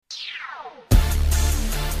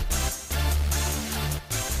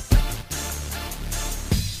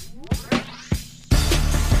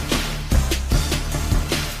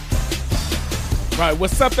right,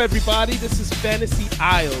 what's up, everybody? This is Fantasy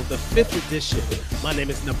Isle, the 5th edition. My name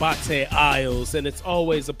is Nabate Isles, and it's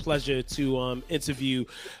always a pleasure to interview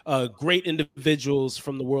great individuals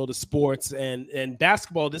from the world of sports and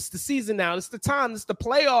basketball. This is the season now. It's the time. It's the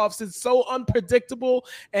playoffs. It's so unpredictable,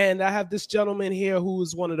 and I have this gentleman here who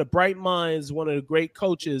is one of the bright minds, one of the great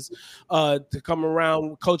coaches to come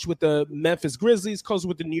around, coach with the Memphis Grizzlies, coach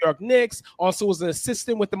with the New York Knicks, also was an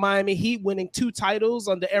assistant with the Miami Heat, winning 2 titles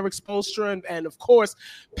under Eric Spoelstra, and of course,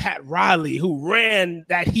 Pat Riley, who ran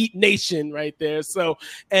that Heat Nation right there. So,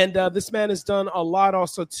 and this man has done a lot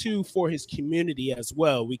also, too, for his community as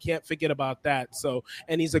well. We can't forget about that. So,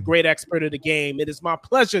 and he's a great expert of the game. It is my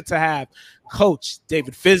pleasure to have Coach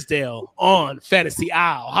David Fizdale on Fantasy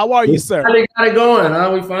Isle. How are you, sir? We finally got it going,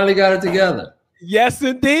 huh? We finally got it together. Yes,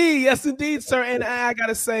 indeed. Yes, indeed, sir. And I got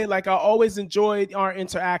to say, like, I always enjoyed our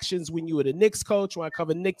interactions when you were the Knicks coach, when I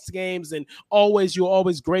covered Knicks games, and you're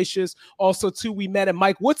always gracious. Also, too, we met at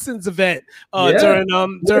Mike Woodson's event during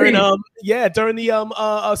the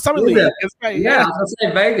Summer League. Right. Yeah, I was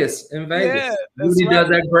in Vegas. Yeah, Rudy does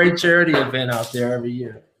that great charity event out there every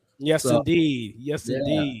year. Yes, indeed. Yes,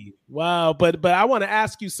 indeed. Wow. But I want to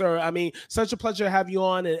ask you, sir, I mean, such a pleasure to have you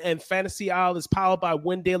on. And Fantasy Isle is powered by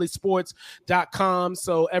WinDailySports.com.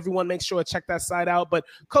 So everyone make sure to check that site out. But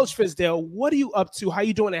Coach Fizdale, what are you up to? How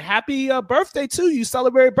you doing? And happy birthday, too. You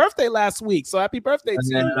celebrated birthday last week. So happy birthday to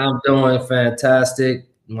you. I'm doing fantastic.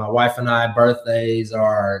 My wife and I birthdays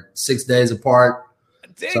are 6 days apart.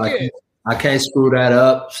 I can't screw that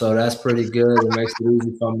up. So that's pretty good. It makes it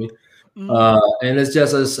easy for me. And it's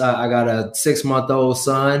just I got a 6-month-old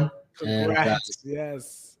son.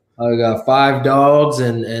 Congrats. I got 5 dogs,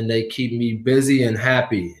 and they keep me busy and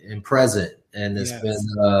happy and present. And it's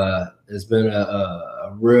been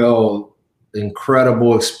a real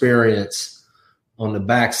incredible experience on the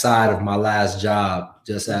backside of my last job,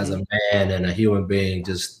 just as a man and a human being,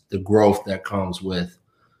 just the growth that comes with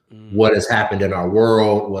what has happened in our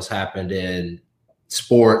world, what's happened in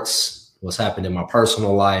sports, what's happened in my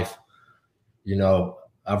personal life. You know,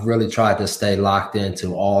 I've really tried to stay locked into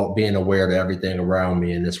being aware of everything around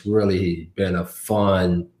me. And it's really been a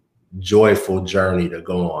fun, joyful journey to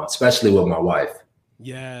go on, especially with my wife.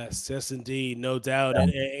 Yes, indeed. No doubt.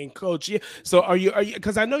 And Coach, so are you,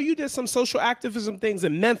 because I know you did some social activism things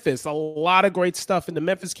in Memphis, a lot of great stuff in the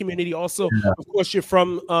Memphis community. Also, of course, you're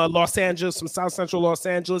from Los Angeles, from South Central Los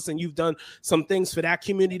Angeles, and you've done some things for that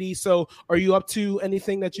community. So are you up to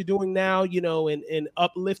anything that you're doing now, in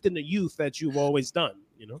uplifting the youth that you've always done?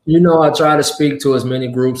 I try to speak to as many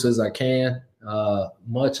groups as I can.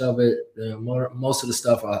 Much of it, most of the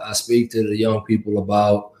stuff I speak to the young people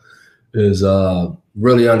about is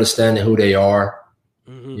really understanding who they are,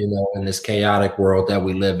 in this chaotic world that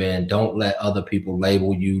we live in. Don't let other people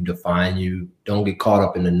label you, define you. Don't get caught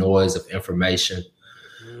up in the noise of information.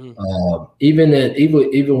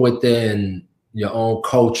 Even within your own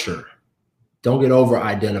culture, don't get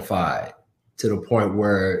over-identified to the point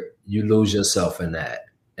where you lose yourself in that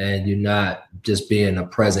and you're not just being a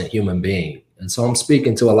present human being. And so I'm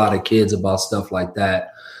speaking to a lot of kids about stuff like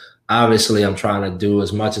that. Obviously, I'm trying to do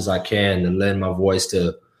as much as I can to lend my voice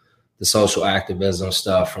to the social activism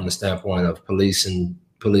stuff from the standpoint of police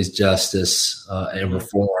justice and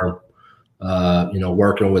reform.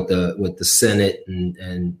 Working with the Senate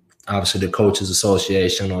and obviously the Coaches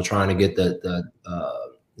Association on trying to get the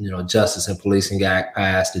Justice and Policing Act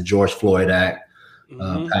passed, the George Floyd Act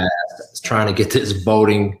passed. Trying to get this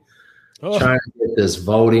voting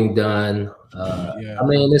done. I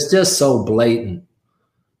mean, it's just so blatant.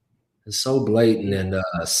 It's so blatant and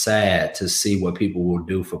sad to see what people will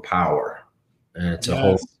do for power and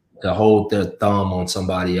to hold their thumb on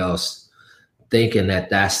somebody else, thinking that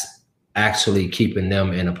that's actually keeping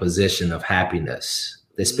them in a position of happiness.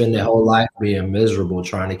 They spend their whole life being miserable,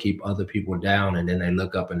 trying to keep other people down, and then they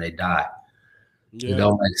look up and they die. It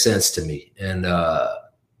don't make sense to me. And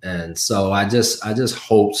so I just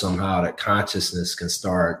hope somehow that consciousness can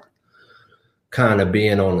start kind of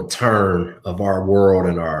being on the turn of our world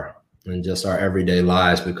and just our everyday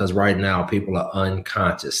lives, because right now people are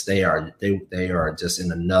unconscious. They are just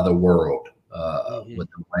in another world with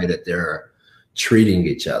the way that they're treating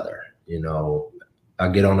each other. I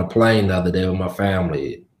get on a plane the other day with my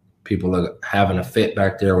family. People are having a fit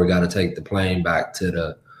back there. We got to take the plane back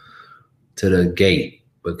to the gate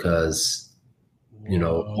because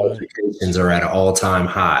notifications are at an all-time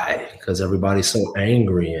high because everybody's so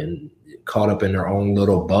angry and caught up in their own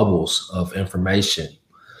little bubbles of information.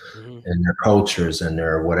 And their cultures and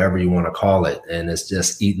their whatever you want to call it. And it's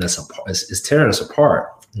just eating us apart. It's tearing us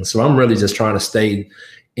apart. And so I'm really just trying to stay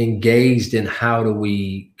engaged in how do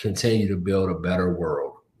we continue to build a better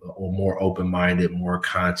world or more open-minded, more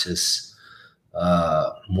conscious,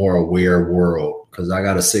 more aware world. Because I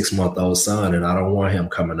got a 6-month-old son, and I don't want him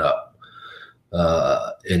coming up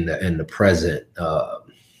in the present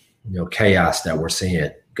chaos that we're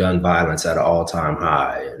seeing, gun violence at an all-time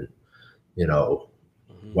high, and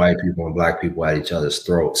white people and black people at each other's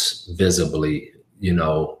throats visibly,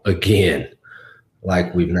 again,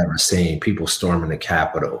 like we've never seen. People storming the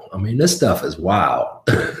Capitol. I mean, this stuff is wild.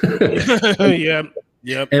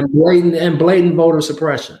 Yep. And blatant voter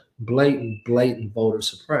suppression. Blatant voter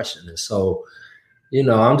suppression. And so,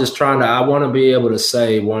 I'm just I want to be able to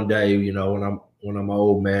say one day, when I'm an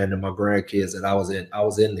old man and my grandkids, that I was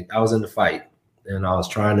in the fight, and I was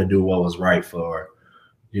trying to do what was right for,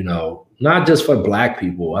 not just for black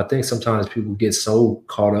people. I think sometimes people get so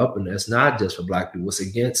caught up in this. Not just for black people. It's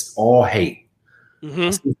against all hate.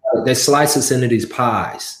 Mm-hmm. They slice us into these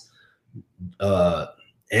pies.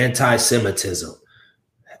 Anti-Semitism.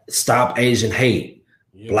 Stop Asian hate.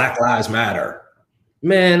 Yep. Black Lives Matter.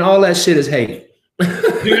 Man, all that shit is hate.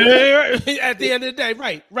 At the end of the day,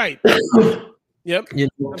 right. Yep.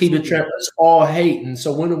 Keep it trapped. It's all hate. And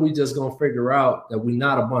so when are we just gonna figure out that we're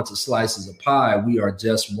not a bunch of slices of pie? We are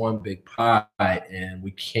just one big pie, and we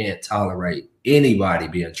can't tolerate anybody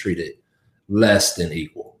being treated less than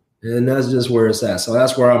equal. And that's just where it's at. So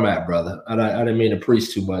that's where I'm at, brother. I didn't mean to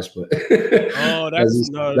preach too much, but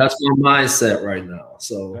that's my mindset right now.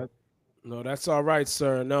 So no, that's all right,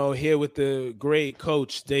 sir. No, here with the great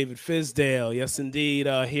coach, David Fizdale. Yes, indeed.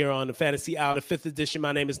 Here on the Fantasy Hour, 5th edition.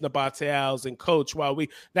 My name is Nabate Owls, and coach,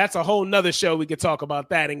 that's a whole nother show. We could talk about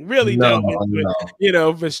that and really delve into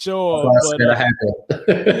it, for sure.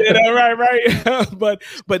 Right.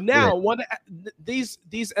 But now, these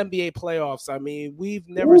NBA playoffs, I mean, we've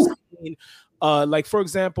never seen for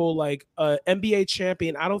example, NBA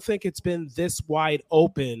champion. I don't think it's been this wide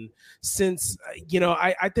open since,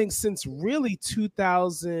 I think since really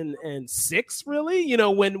 2006, really,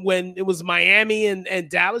 when it was Miami and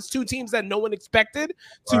Dallas, two teams that no one expected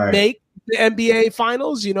to make the NBA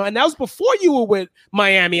finals, and that was before you were with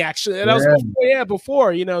Miami, actually. That was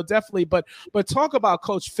before, definitely. But talk about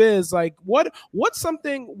Coach Fizz, what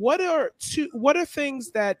are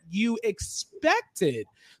things that you expected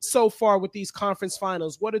so far with these conference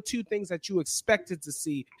finals? What are two things that you expected to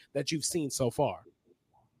see that you've seen so far?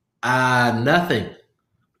 Nothing.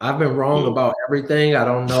 I've been wrong about everything. I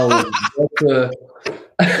don't know what to...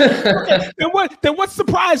 Then what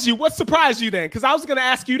surprised you? What surprised you then? Because I was going to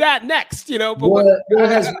ask you that next. But what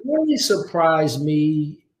has really surprised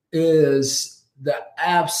me is the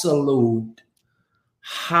absolute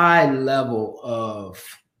high level of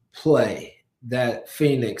play that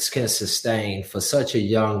Phoenix can sustain for such a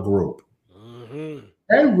young group.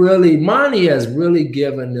 Mm-hmm. Monty has really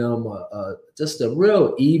given them just a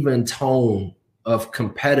real even tone of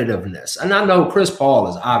competitiveness. And I know Chris Paul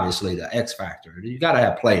is obviously the X factor. You got to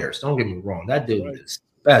have players. Don't get me wrong. That dude is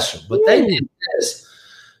special. But they did this,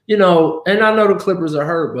 and I know the Clippers are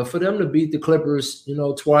hurt, but for them to beat the Clippers,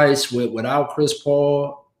 twice without Chris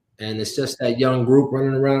Paul, and it's just that young group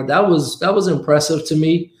running around, that was impressive to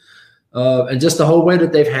me. And just the whole way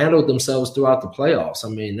that they've handled themselves throughout the playoffs. I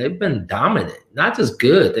mean, they've been dominant, not just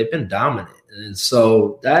good, they've been dominant. And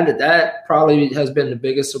so that probably has been the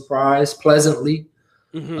biggest surprise, pleasantly.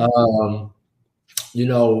 Mm-hmm.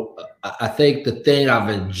 I think the thing I've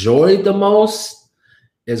enjoyed the most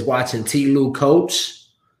is watching T. Lue coach.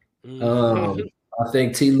 Mm-hmm. I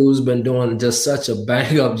think T. Lue's been doing just such a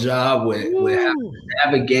bang-up job with how to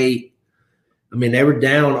navigate. I mean, they were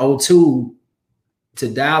down 0-2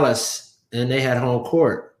 to Dallas, and they had home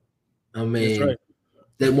court. I mean,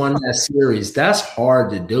 they won that series. That's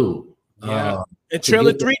hard to do. Yeah, and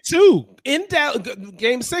trailing 3-2 in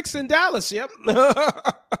Game 6 in Dallas. Yep,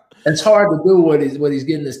 it's hard to do what he's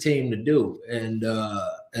getting his team to do, and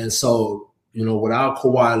so without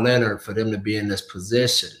Kawhi Leonard, for them to be in this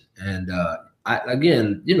position, and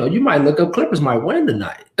you might look up Clippers might win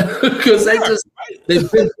tonight because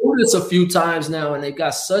they've been through this a few times now, and they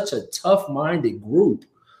got such a tough-minded group.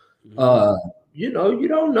 You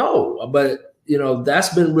don't know, but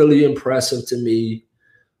that's been really impressive to me.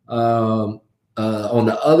 On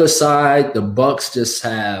the other side, the Bucks just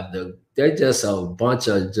they're just a bunch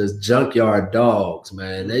of just junkyard dogs,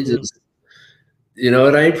 man. They just, it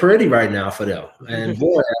ain't pretty right now for them. And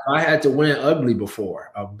boy, I had to win ugly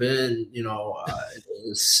before. I've been,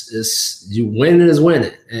 it's you winning is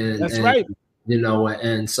winning, and that's right.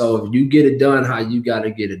 And so if you get it done how you got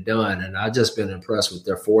to get it done, and I've just been impressed with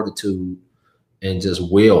their fortitude and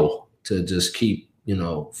just will to just keep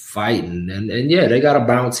fighting. And they got a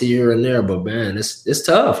bounce here and there, but man, it's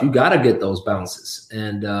tough. You got to get those bounces.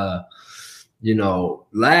 And you know,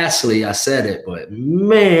 lastly, I said it, but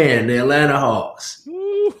man, the Atlanta Hawks.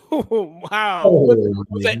 Ooh, wow. With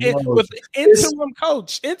the interim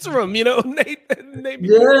coach, you know, Nate.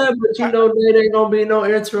 Yeah, but you know, Nate ain't going to be no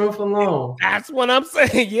interim for long. That's what I'm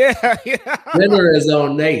saying. Yeah. Dinner is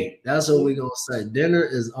on Nate. That's what we're going to say. Dinner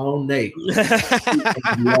is on Nate.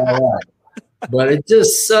 All right. But it's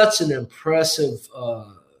just such an impressive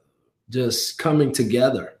just coming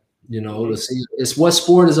together, you know, to see. It's what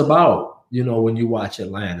sport is about, you know, when you watch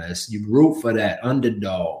Atlanta. It's, you root for that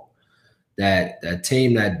underdog, that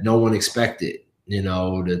team that no one expected, you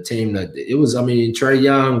know, the team that it was. I mean, Trae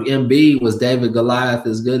Young, Embiid was David Goliath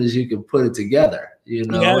as good as you can put it together, you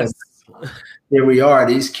know. Yes. Here we are.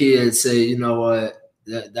 These kids say, you know what,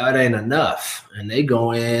 that ain't enough. And they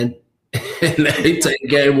go in and they take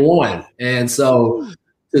game one. And so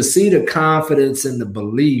to see the confidence and the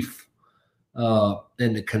belief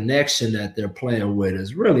and the connection that they're playing with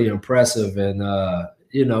is really impressive. And,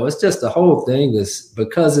 you know, it's just the whole thing is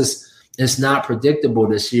because it's not predictable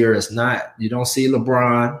this year. It's not, you don't see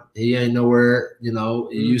LeBron. He ain't nowhere, you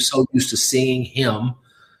know, you so used to seeing him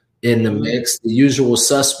in the mix. The usual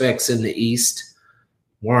suspects in the East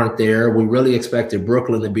weren't there. We really expected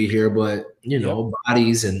Brooklyn to be here, but, you know,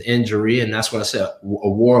 bodies and injury. And that's what I said, a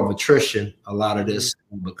war of attrition, a lot of this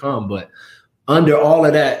will become. But under all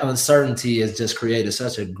of that uncertainty has just created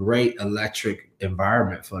such a great electric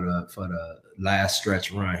environment for the last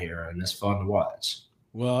stretch run here. And it's fun to watch.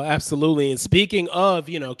 Well, absolutely. And speaking of,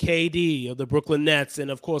 you know, KD of the Brooklyn Nets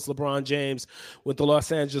and, of course, LeBron James with the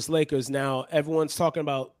Los Angeles Lakers, now everyone's talking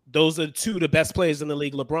about those are two of the best players in the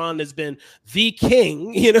league. LeBron has been the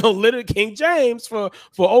king, you know, literally King James for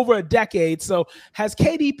over a decade. So has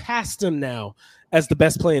KD passed him now as the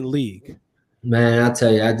best player in the league? Man, I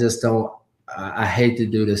tell you, I just don't. I hate to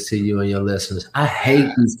do this to you and your listeners. I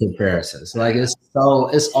hate these comparisons. Like it's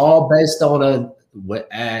all based on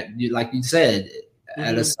like you said,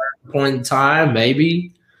 at a certain point in time,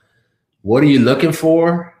 maybe. What are you looking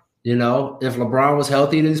for? You know, if LeBron was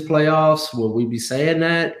healthy these playoffs, would we be saying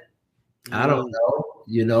that? I don't know.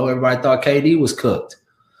 You know, everybody thought KD was cooked.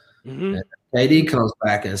 And KD comes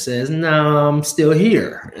back and says, "No, I'm still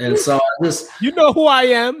here." And so you know who I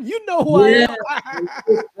am. You know who I am. I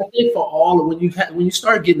think for all when you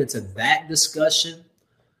start getting into that discussion,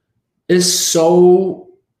 it's almost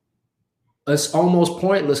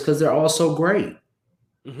pointless because they're all so great.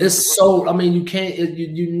 It's so, I mean, you can't,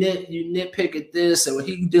 you nitpick at this, and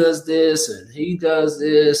he does this, and he does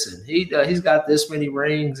this, and he's got this many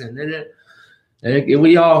rings, and then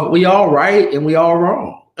we all right, and we all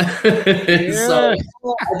wrong. So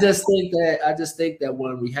I just think that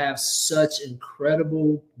when we have such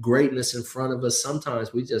incredible greatness in front of us,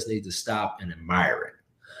 sometimes we just need to stop and admire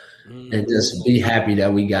it, and just be happy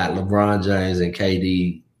that we got LeBron James and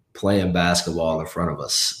KD playing basketball in front of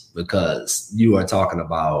us. Because you are talking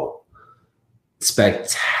about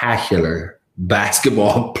spectacular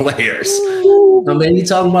basketball players. I mean, you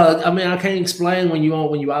talking about. I mean, I can't explain when you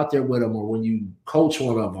out there with them, or when you coach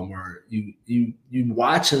one of them, or you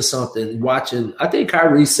watching something. I think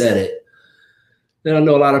Kyrie said it. And I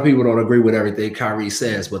know a lot of people don't agree with everything Kyrie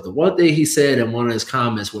says, but the one thing he said in one of his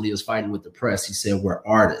comments when he was fighting with the press, he said, "We're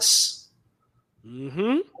artists."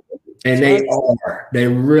 And they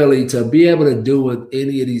really, to be able to do what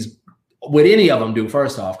any of them do,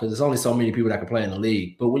 first off, because there's only so many people that can play in the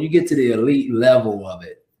league. But when you get to the elite level of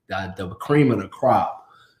it, the cream of the crop,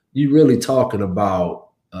 you're really talking about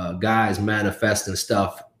guys manifesting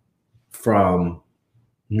stuff from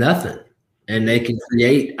nothing. And they can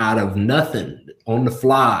create out of nothing on the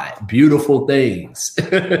fly, beautiful things,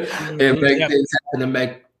 and make things happen, and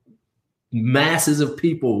make masses of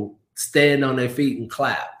people stand on their feet and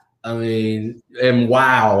clap. I mean, and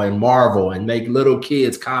wow and marvel and make little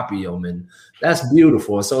kids copy them. And that's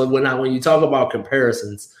beautiful. So when you talk about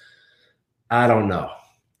comparisons, I don't know.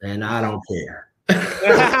 And I don't care.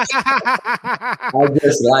 I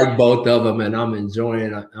just like both of them, and I'm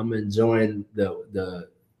enjoying the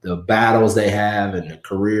battles they have and the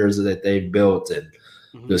careers that they've built and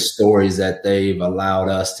the stories that they've allowed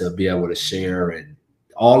us to be able to share, and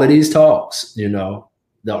all of these talks, you know.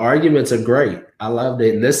 The arguments are great. I love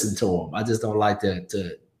to listen to them. I just don't like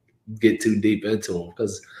to get too deep into them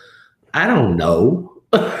because I don't know.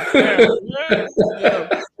 I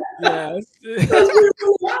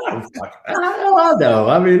don't know.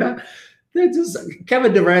 I mean,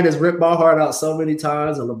 Kevin Durant has ripped my heart out so many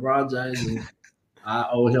times, and LeBron James, I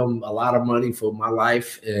owe him a lot of money for my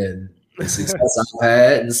life, and the success I've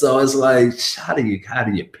had. And so it's like, how do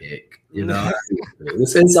you pick? You know,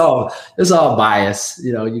 it's all bias.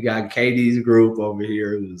 You know, you got KD's group over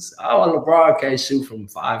here who's LeBron can't shoot from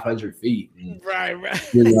 500 feet. And, right.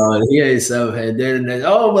 You know, and he ain't so. And then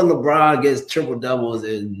but LeBron gets triple doubles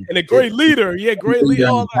and a great leader. Yeah, great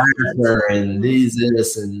leader. And these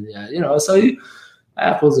this and you know, so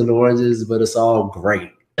apples and oranges, but it's all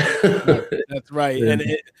great. That's right. Yeah. And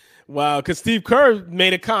wow, because Steve Kerr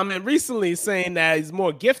made a comment recently saying that he's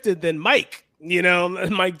more gifted than Mike. You know,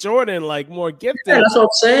 Mike Jordan, like more gifted. Yeah, that's what I'm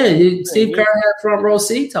saying. Steve Kerr had front row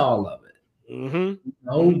seat to all of it. Mm-hmm. You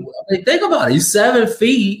know, I mean, think about it. He's 7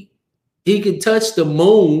 feet. He can touch the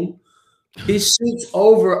moon. He shoots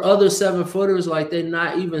over other 7-footers like they're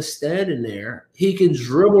not even standing there. He can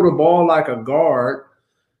dribble the ball like a guard.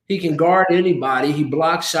 He can guard anybody. He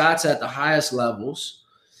blocks shots at the highest levels.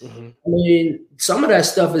 Mm-hmm. I mean, some of that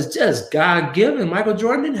stuff is just God-given. Michael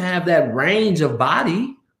Jordan didn't have that range of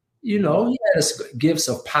body. You know, he has gifts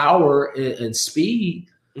of power and speed.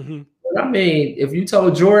 Mm-hmm. But I mean, if you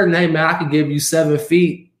told Jordan, hey, man, I could give you 7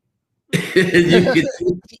 feet and you could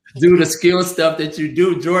do the skill stuff that you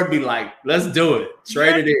do, Jordan be like, let's do it.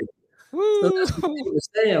 Trade it in. So that's what he was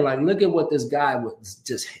saying. Like, look at what this guy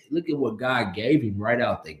look at what God gave him right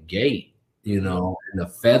out the gate, you know, and the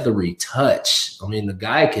feathery touch. I mean, the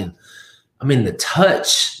guy the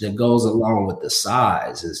touch that goes along with the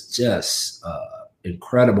size is just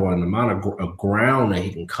incredible, and the amount of ground that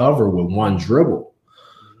he can cover with one dribble.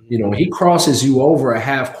 You know, he crosses you over a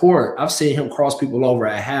half court. I've seen him cross people over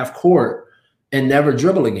a half court and never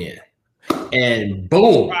dribble again. And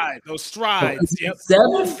boom. Those strides. Yep.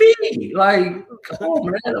 7 feet. Like, come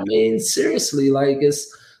on, man. I mean, seriously, like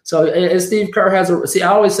and Steve Kerr I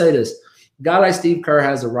always say this. A guy like Steve Kerr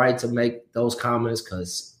has a right to make those comments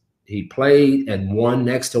because he played and won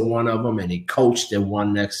next to one of them, and he coached and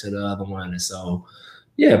won next to the other one. And so,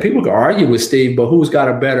 yeah, people can argue with Steve, but who's got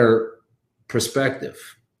a better perspective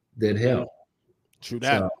than him? True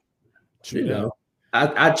that. So, True that. Know,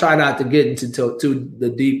 I try not to get into the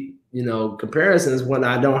deep, you know, comparisons when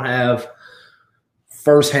I don't have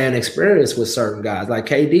firsthand experience with certain guys. Like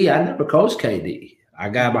KD, I never coached KD. I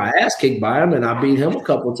got my ass kicked by him, and I beat him a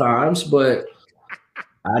couple times, but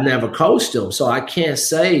I never coached him. So I can't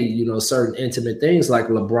say, you know, certain intimate things like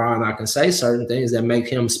LeBron. I can say certain things that make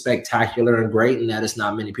him spectacular and great, and that it's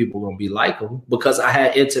not many people going to be like him because I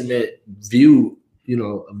had intimate view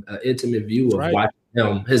of watching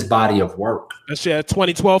him, his body of work. That's your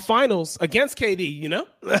 2012 finals against KD, you know?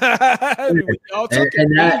 and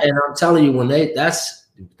I'm telling you,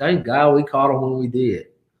 thank God we caught him when we did.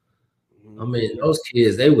 I mean, those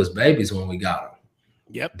kids, they was babies when we got them.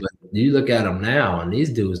 Yep. But you look at them now, and these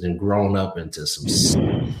dudes have grown up into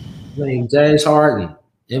some. I mean, James Harden,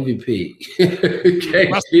 MVP,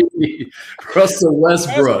 KD, Russell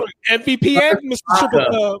Westbrook, MVP, and Mr. Triple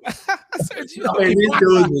Dub. I mean,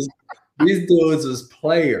 these dudes was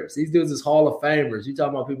players. These dudes is Hall of Famers. You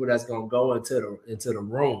talking about people that's gonna go into the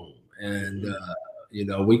room, and you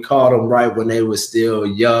know, we caught them right when they were still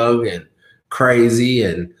young and crazy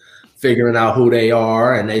and figuring out who they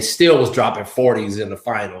are, and they still was dropping 40s in the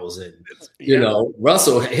finals. And you know,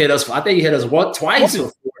 Russell hit us. I think he hit us twice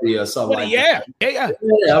with 40 or something. Like that. Yeah.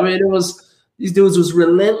 I mean, these dudes was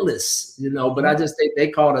relentless, you know. But I just think they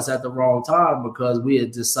caught us at the wrong time because we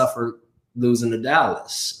had just suffered losing to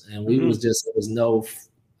Dallas, and we was just there was no.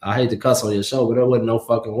 I hate to cuss on your show, but there wasn't no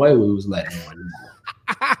fucking way we was letting one.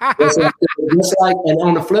 just like, and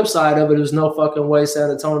on the flip side of it, there's no fucking way San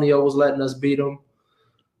Antonio was letting us beat them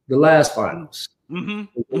the last finals. There's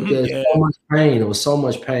so much pain. There was so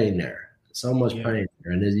much pain there. So much pain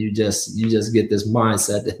there. And then you just get this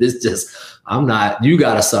mindset that it's just, you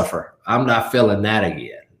gotta suffer. I'm not feeling that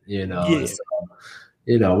again. You know. Yeah. So,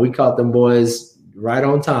 you know, we caught them boys right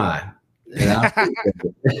on time.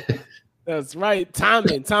 That's right.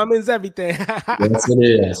 Timing's everything. Yes, it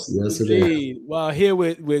is. Yes, it is. Well, here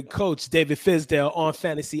with Coach David Fizdale on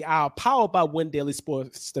Fantasy Hour, powered by Win Daily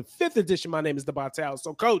Sports, the 5th edition. My name is Nabat.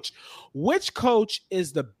 So, Coach, which coach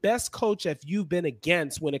is the best coach have you been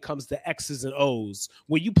against when it comes to X's and O's?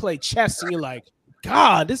 When you play chess and you're like,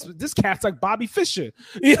 God, this cat's like Bobby Fischer.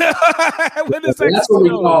 Yeah, that's what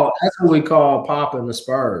we call popping the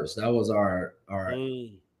Spurs. That was our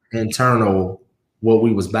internal. What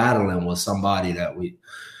we was battling was somebody that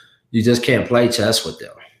you just can't play chess with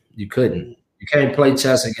them. You couldn't. You can't play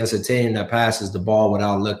chess against a team that passes the ball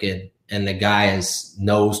without looking, and the guy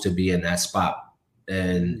knows to be in that spot,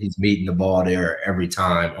 and he's meeting the ball there every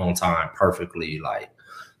time on time perfectly. Like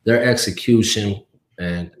their execution,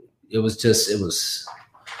 and it was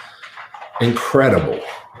incredible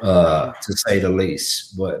to say the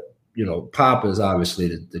least. But Pop is obviously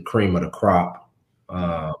the cream of the crop.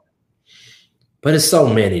 But it's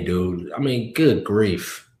so many, dude. I mean, good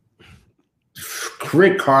grief.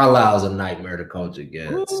 Rick Carlisle's a nightmare to coach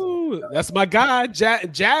against. Ooh, that's my guy,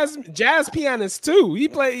 jazz pianist too.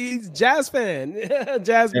 He's jazz fan,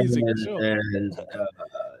 jazz music.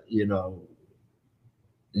 You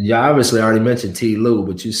obviously already mentioned T. Lue,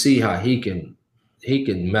 but you see how he can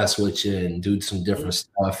mess with you and do some different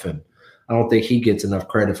stuff. And I don't think he gets enough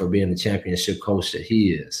credit for being the championship coach that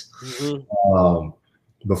he is. Mm-hmm.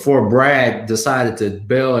 Before Brad decided to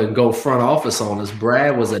bail and go front office on us,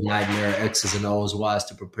 Brad was a nightmare X's and O's wise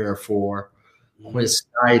to prepare for. Quinn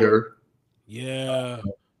Snyder. Yeah.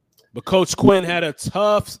 But Coach Quinn had a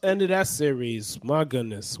tough end of that series. My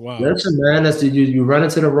goodness. Wow. Listen, man, you run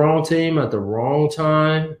into the wrong team at the wrong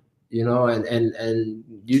time, and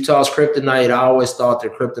Utah's kryptonite, I always thought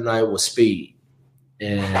their kryptonite was speed.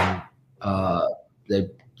 And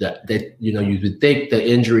you would think the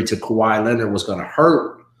injury to Kawhi Leonard was going to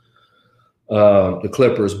hurt the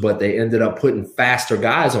Clippers, but they ended up putting faster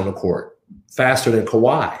guys on the court, faster than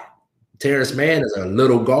Kawhi. Terrence Mann is a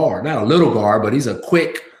little guard, not a little guard, but he's a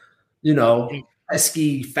quick,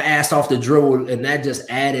 pesky, fast off the dribble, and that just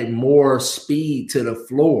added more speed to the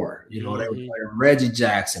floor. They were playing Reggie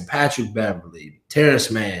Jackson, Patrick Beverly,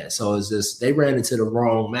 Terrence Mann. So it's just they ran into the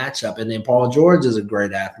wrong matchup. And then Paul George is a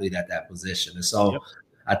great athlete at that position. And so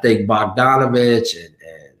I think Bogdanovich and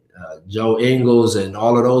Joe Ingles and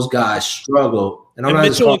all of those guys struggled. And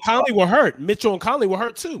Mitchell and Conley were hurt. Mitchell and Conley were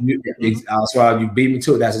hurt too. That's why you beat me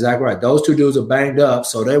to it. That's exactly right. Those two dudes are banged up,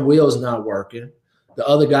 so their wheel's not working. The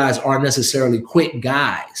other guys aren't necessarily quick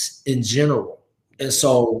guys in general. And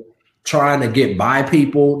so trying to get by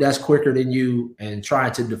people that's quicker than you and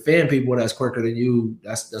trying to defend people that's quicker than you,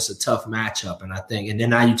 that's a tough matchup. And I think, and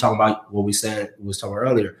then now you talk about what we was talking about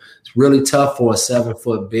earlier. It's really tough for a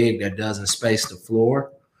 7-foot big that doesn't space the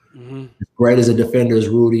floor. Mm-hmm. As great as a defender as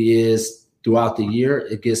Rudy is throughout the year,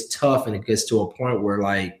 it gets tough and it gets to a point where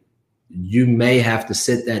like you may have to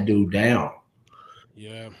sit that dude down.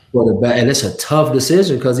 Yeah. And it's a tough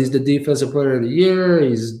decision because he's the defensive player of the year.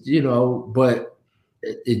 He's, but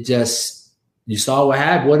it just, you saw what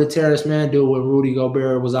happened. What did Terrence Mann do when Rudy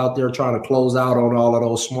Gobert was out there trying to close out on all of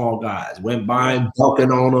those small guys? Went by him,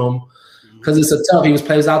 dunking on them. Because it's a tough, he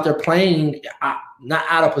was out there playing, not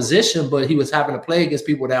out of position, but he was having to play against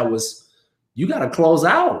people that you got to close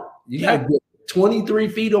out. You got to get 23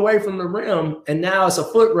 feet away from the rim, and now it's a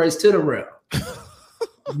foot race to the rim.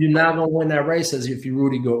 You're not going to win that race as if you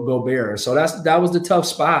Rudy Gobert. So that was the tough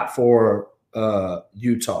spot for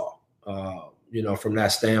Utah, from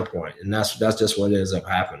that standpoint. And that's just what ends up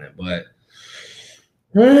happening. But,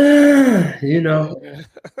 it's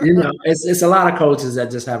a lot of coaches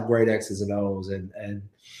that just have great X's and O's. And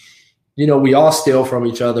we all steal from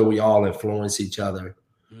each other. We all influence each other.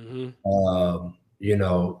 Mm-hmm.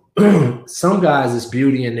 Some guys, it's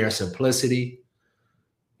beauty in their simplicity.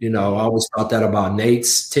 I always thought that about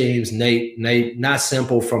Nate's teams. Nate, not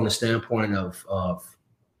simple from the standpoint of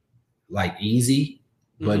like easy,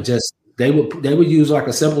 but just they would use like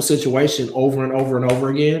a simple situation over and over and over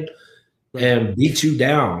again and beat you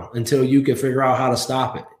down until you can figure out how to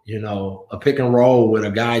stop it. A pick and roll with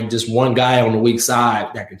just one guy on the weak side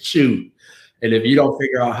that can shoot. And if you don't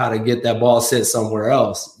figure out how to get that ball set somewhere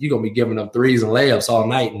else, you're gonna be giving up threes and layups all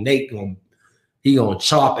night, and Nate he gonna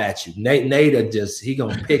chop at you. Nate he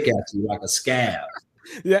gonna pick at you like a scab.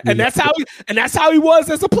 Yeah, and that's how he was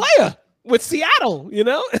as a player with Seattle,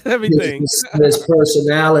 everything. His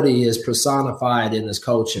personality is personified in his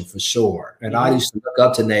coaching for sure. And I used to look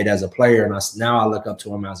up to Nate as a player, and now I look up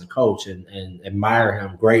to him as a coach and admire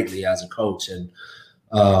him greatly as a coach. And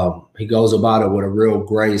he goes about it with a real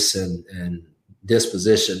grace and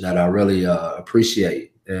disposition that I really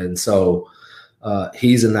appreciate. And so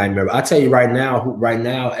he's a nightmare. But I tell you right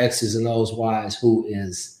now, X's and O's wise, who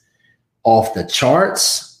is off the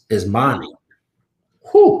charts is Monty.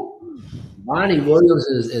 Whew. Monty Williams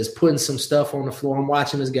is putting some stuff on the floor. I'm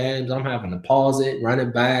watching his games. I'm having to pause it, run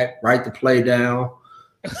it back, write the play down,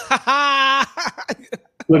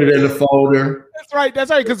 put it in the folder. That's right.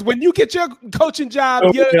 Because when you get your coaching job,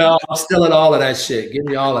 I'm stealing all of that shit. Give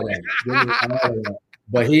me all of that.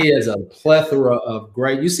 But he is a plethora of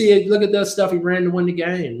great. You see it. Look at that stuff he ran to win the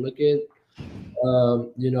game. Look at,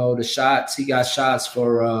 the shots. He got shots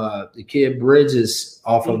for the kid Bridges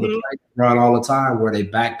off of the play run all the time where they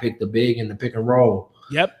backpick the big in the pick and roll.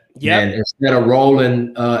 Yep. And instead of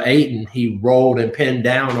rolling Ayton, he rolled and pinned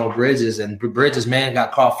down on Bridges, and Bridges' man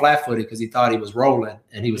got caught flat-footed because he thought he was rolling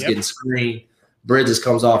and he was getting screened. Bridges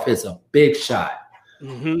comes off, hits a big shot.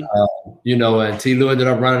 Mm-hmm. And T. Lue ended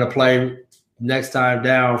up running a play next time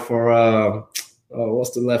down for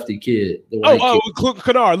what's the lefty kid? The white kid.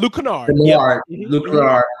 Kennard, Luke Kennard. Luke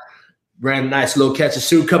Kennard ran a nice little catch and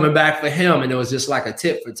shoot coming back for him, and it was just like a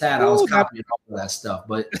tit for tat. I was copying all of that stuff,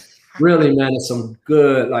 but really, man, it's some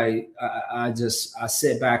good. Like I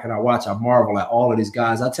sit back and I watch. I marvel at all of these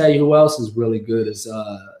guys. I tell you, who else is really good is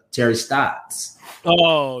Terry Stotts.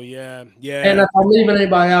 Oh yeah. And if I'm leaving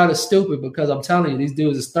anybody out, it's stupid because I'm telling you, these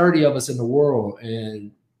dudes, there's 30 of us in the world,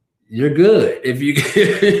 and you're good if you,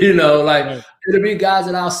 it'll be guys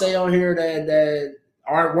that I'll say on here that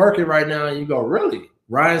aren't working right now, and you go, really?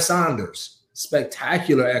 Ryan Saunders,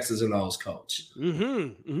 spectacular X's and O's coach.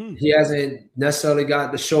 He hasn't necessarily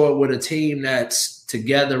got to show it with a team that's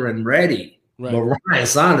together and ready, but Ryan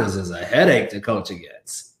Saunders is a headache to coach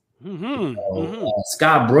against.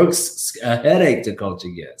 Scott Brooks, a headache to coach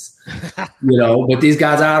against. But these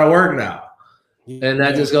guys are out of work now. And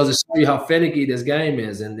that just goes to show you how finicky this game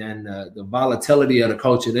is, and the volatility of the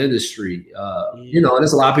coaching industry. And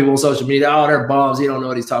there's a lot of people on social media, they're bums. He don't know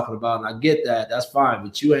what he's talking about. And I get that. That's fine.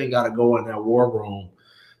 But you ain't got to go in that war room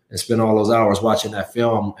and spend all those hours watching that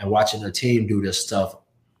film and watching the team do this stuff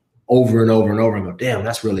over and over and over and go, damn,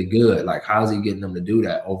 that's really good. Like, how's he getting them to do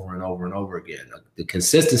that over and over and over again? The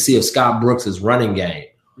consistency of Scott Brooks' running game.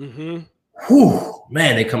 Whew,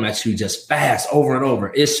 man, they come at you just fast over and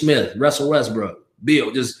over. Ish Smith, Russell Westbrook,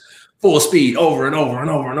 Bill, just full speed over and over and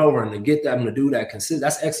over and over. And to get them to do that consistent,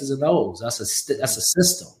 that's X's and O's. That's a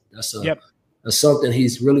system. That's something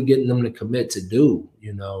he's really getting them to commit to do,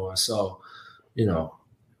 And so,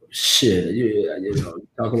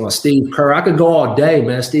 talking about Steve Kerr. I could go all day,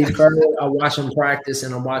 man. Steve Kerr, I watch him practice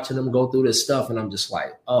and I'm watching him go through this stuff and I'm just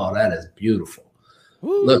like, oh, that is beautiful.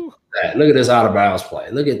 Woo. Look at that. Look at this out of bounds play.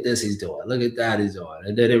 Look at this he's doing. Look at that he's doing.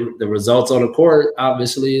 And then the results on the court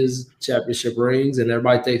obviously is championship rings, and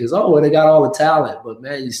everybody thinks, they got all the talent. But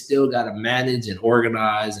man, you still got to manage and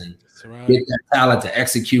organize and get that talent to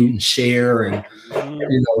execute and share and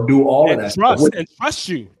do all of that. Trust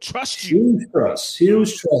you.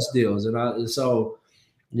 Huge trust deals. And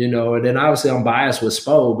and then obviously I'm biased with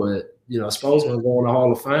Spo, but Spo's gonna go in the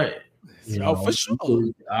Hall of Fame. For sure.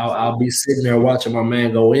 I'll be sitting there watching my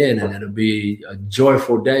man go in, and it'll be a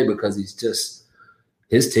joyful day because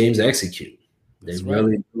his teams execute. They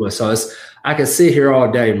really do. So I can sit here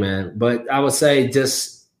all day, man. But I would say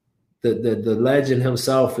just the legend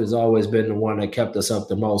himself has always been the one that kept us up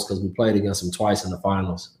the most because we played against him twice in the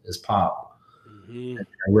finals. Is Pop. And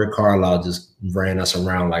Rick Carlisle just ran us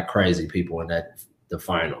around like crazy people in the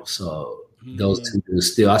finals. So those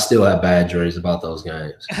two I still have bad dreams about those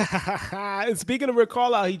games. And speaking of Rick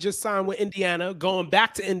Carlisle, he just signed with Indiana, going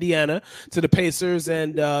back to Indiana to the Pacers,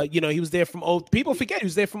 and he was there from people forget he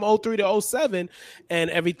was there from 03 to 07 and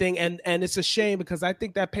everything, and it's a shame because I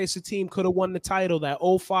think that Pacer team could have won the title. That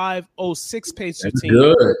 05-06 Pacer team.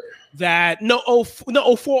 Good. That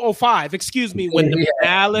 04-05, excuse me, when the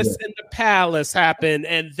Palace and the Palace happened,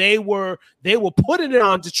 and they were putting it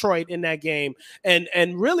on Detroit in that game, and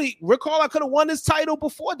really Rick Carlisle could have won his title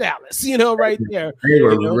before Dallas, right there. They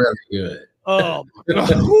were really good. Ron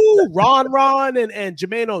and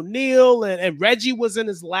Jermaine O'Neal and Reggie was in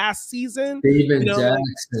his last season.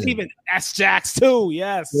 Steven S. Jacks too.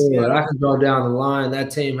 Yes. But I could go down the line.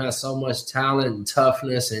 That team has so much talent and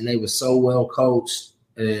toughness, and they were so well coached.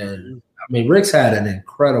 And I mean, Rick's had an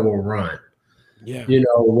incredible run. Yeah.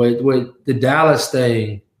 With the Dallas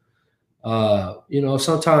thing,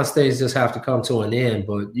 sometimes things just have to come to an end.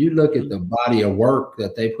 But you look at the body of work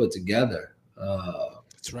that they put together.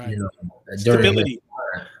 That's right. Stability.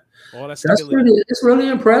 It's really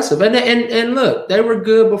impressive. And look, they were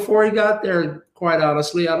good before he got there. Quite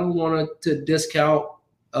honestly, I don't want to discount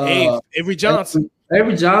Avery Johnson.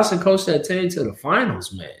 Avery Johnson coached that team to the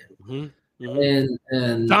finals, man. Mm-hmm.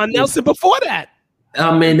 And Don Nelson before that.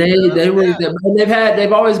 I mean,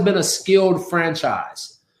 they've always been a skilled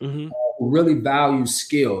franchise who really values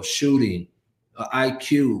skill, shooting,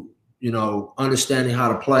 IQ, understanding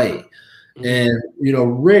how to play. And,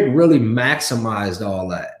 Rick really maximized all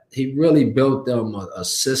that. He really built them a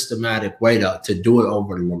systematic way to do it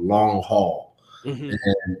over the long haul. And,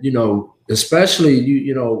 especially,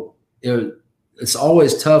 it's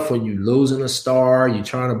always tough when you're losing a star, you're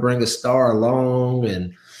trying to bring a star along,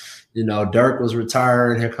 and Dirk was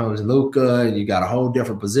retiring, here comes Luka, and you got a whole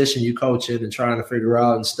different position you coaching and trying to figure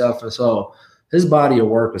out and stuff. And so his body of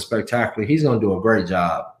work is spectacular. He's going to do a great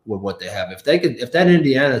job with what they have. If that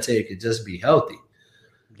Indiana team could just be healthy.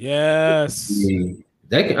 Yes.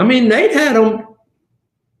 They had them.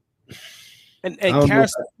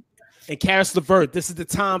 And And Karis LeVert, this is the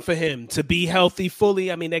time for him to be healthy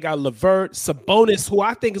fully. I mean, they got LeVert, Sabonis, who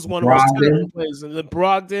I think is one of the most talented players, and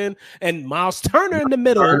Brogdon, and Miles Turner in the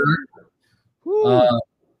middle.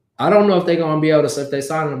 I don't know if they're going to be able to, if they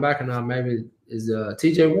sign him back or not, maybe is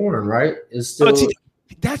TJ Warren, right? Is still.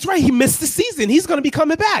 That's right. He missed the season. He's going to be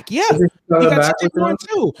coming back. Yeah. He got TJ Warren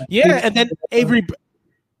too. Yeah. And then Avery.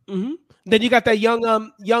 Mm-hmm. Then you got that young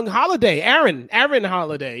Holiday, Aaron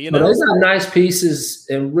Holiday. You know, but those are nice pieces,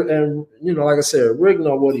 and you know, like I said, Rick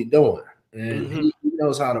knows what he's doing, and he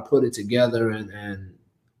knows how to put it together, and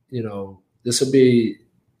you know, this will be,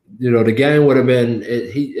 you know, the game would have been.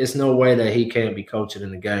 It's no way that he can't be coaching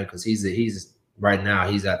in the game because he's right now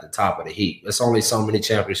he's at the top of the heap. There's only so many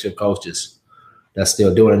championship coaches that's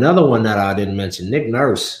still doing. Another one that I didn't mention, Nick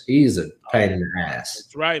Nurse. He's a pain in the ass.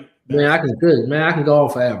 That's right. Man, I can go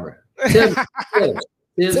on forever. Tibbs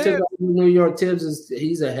New York.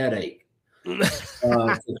 He's a headache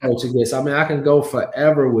to coach against. I mean, I can go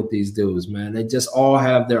forever with these dudes, man. They just all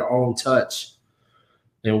have their own touch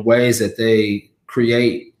in ways that they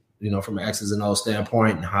create, you know, from an X's and O's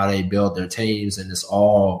standpoint, and how they build their teams. And it's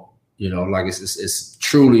all, you know, like it's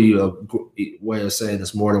truly a way of saying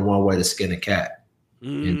it's more than one way to skin a cat.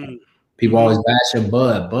 You know? People always bashing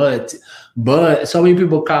Bud. So many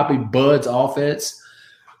people copy Bud's offense.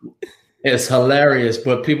 It's hilarious,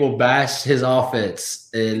 but people bash his offense,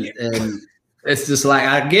 and it's just like,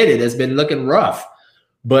 I get it. It's been looking rough,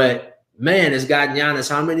 but man, it's got Giannis.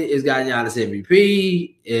 How many? It's got Giannis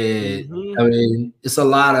MVP. And I mean, it's a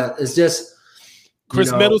lot of. It's just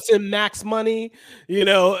Chris Middleton, max money. You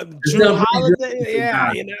know, Drew Holiday.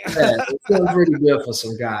 Yeah, you know, it's still pretty good for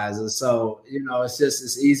some guys, and so you know, it's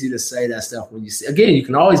easy to say that stuff when you see. Again, you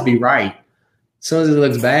can always be right. As soon as it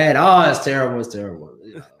looks bad, oh, it's terrible. It's terrible.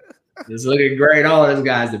 You know, it's looking great. All of these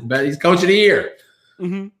guys, he's coach of the year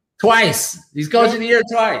twice. He's coach of the year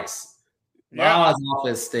twice. Yeah. Oh, his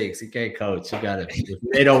offense stinks. He can't coach. You got to. If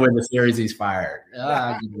they don't win the series, he's fired.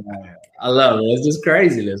 I love it. It's just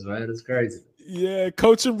craziness, man. It's crazy. Yeah,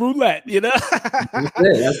 coaching roulette. You know,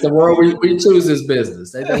 that's the world we choose this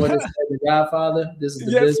business. They know what it's the Godfather. This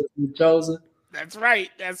is the business we've chosen. That's right.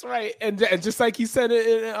 That's right. And just like he said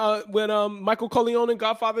it when Michael Corleone in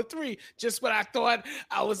Godfather 3, just when I thought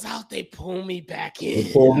I was out, they pull me back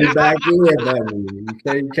in. Pull me back in,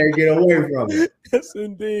 baby. You can't get away from it. Yes,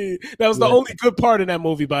 indeed. That was the only good part of that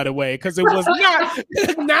movie, by the way, because it was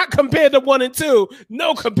not compared to 1 and 2.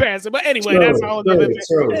 No comparison. But anyway, that's all another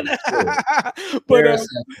thing. But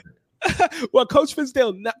well, Coach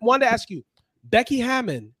Fizdale, wanted to ask you, Becky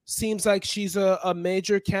Hammon seems like she's a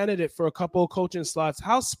major candidate for a couple of coaching slots.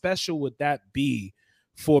 How special would that be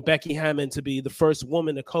for Becky Hammon to be the first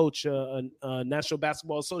woman to coach a National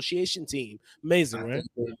Basketball Association team? Amazing, right?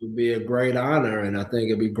 It would be a great honor, and I think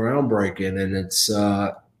it'd be groundbreaking. And it's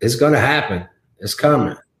going to happen. It's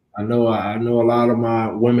coming. I know a lot of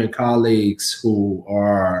my women colleagues who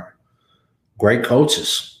are great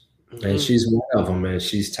coaches, and she's one of them. And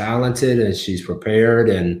she's talented, and she's prepared,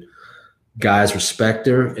 and guys respect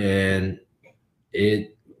her, and I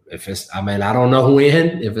don't know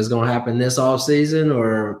when, if it's going to happen this off season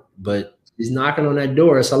but she's knocking on that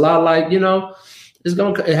door. It's a lot like, you know,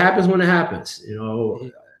 it happens when it happens. You know,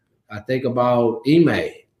 I think about Ime,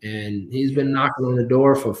 and he's been knocking on the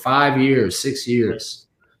door for 5 years, 6 years,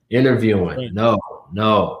 interviewing. No.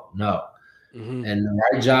 And the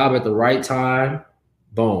right job at the right time,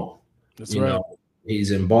 boom. That's right. Know,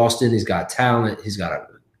 he's in Boston. He's got talent. He's got a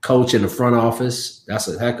coach in the front office. That's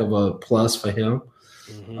a heck of a plus for him.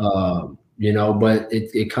 You know, but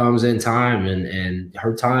it comes in time, and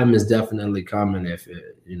her time is definitely coming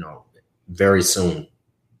very soon.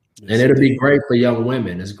 And it'll be great for young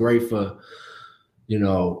women. It's great for, you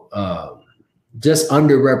know, just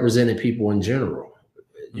underrepresented people in general.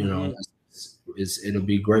 You know, it'll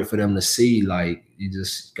be great for them to see, like, you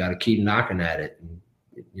just got to keep knocking at it. And,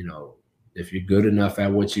 you know, if you're good enough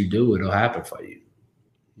at what you do, it'll happen for you.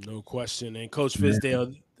 No question. And Coach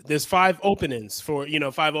Fizdale, there's 5 openings for,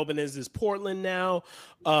 5 openings. There's Portland now.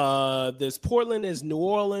 There's Portland, there's New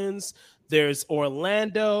Orleans, there's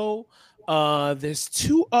Orlando. There's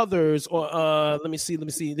 2 others. Let me see.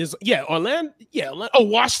 There's Orlando. Oh,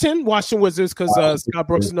 Washington Wizards, because Scott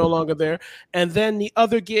Brooks is no longer there. And then the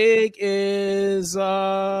other gig is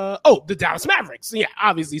the Dallas Mavericks. Yeah,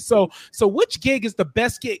 obviously. So which gig is the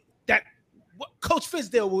best gig that Coach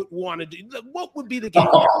Fizdale would want to do? What would be the game?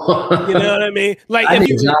 You know what I mean? Like, I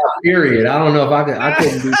need a job, period. I don't know if I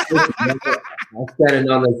couldn't do this. I'm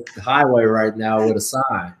standing on the highway right now with a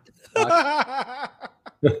sign. Are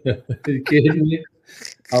you kidding me?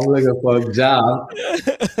 I'm looking for a job.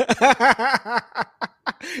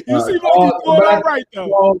 You seem like you're doing all right,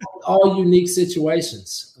 though. All unique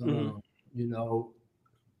situations, you know,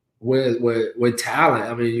 with talent.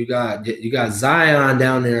 I mean, you got Zion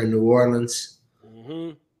down there in New Orleans,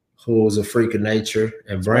 who was a freak of nature,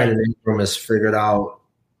 and Brandon Ingram has figured out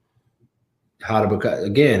how to become.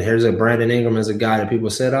 Again, here's a Brandon Ingram as a guy that people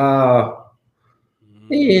said,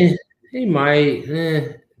 he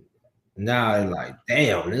might. Now they're like,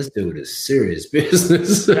 damn, this dude is serious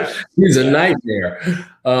business. He's a nightmare.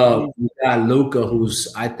 We got Luka,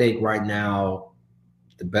 who's I think right now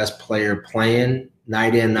the best player playing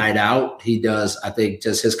night in, night out. He does, I think,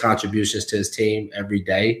 just his contributions to his team every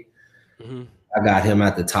day. I got him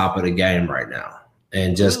at the top of the game right now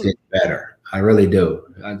and just getting better. I really do.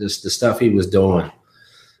 The stuff he was doing.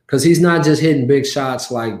 Because he's not just hitting big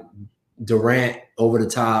shots like Durant over the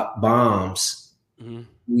top bombs.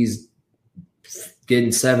 He's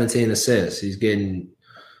getting 17 assists. He's getting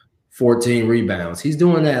 14 rebounds. He's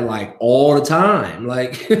doing that like all the time.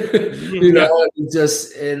 Like, you know,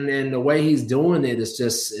 just and the way he's doing it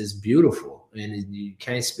is beautiful. And you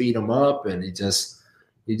can't speed him up. And he just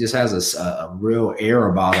has a real air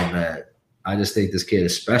about him that I just think this kid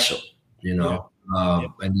is special, you know.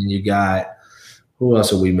 And then you got, who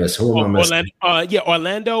else are we missing? Who am I missing?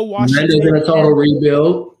 Orlando, Washington. Orlando's in a total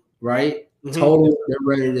rebuild, right? Total, they're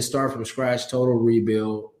ready to start from scratch, total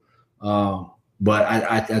rebuild. But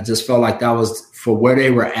I just felt like that was for where they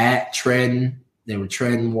were at treading. They were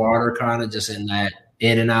treading water, kind of just in that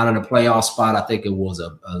in and out of the playoff spot. I think it was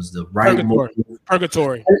the right move.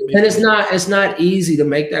 Purgatory. And it's not easy to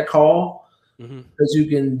make that call because you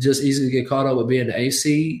can just easily get caught up with being the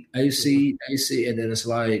AC, and then it's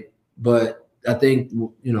like. But I think,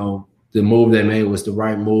 you know, the move they made was the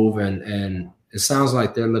right move, and it sounds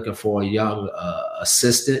like they're looking for a young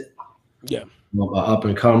assistant, an up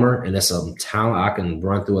and comer, and there's some talent. I can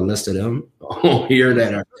run through a list of them here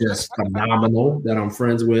that are just phenomenal, that I'm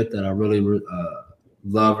friends with, that I really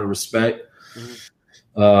love and respect.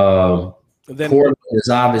 Portland is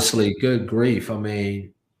obviously good grief. I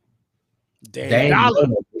mean, Dame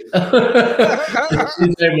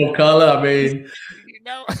McCullough. I mean,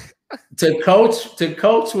 to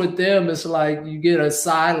coach with them, it's like you get a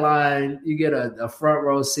sideline, you get a front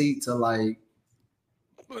row seat to like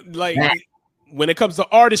when it comes to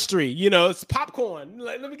artistry, you know, it's popcorn.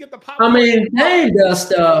 Like, let me get the popcorn. I mean, Dame does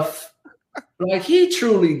stuff like he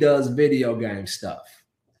truly does video game stuff,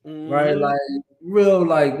 right? Like real,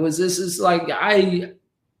 like was this is like I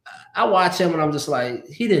watch him and I'm just like,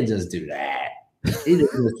 he didn't just do that. He didn't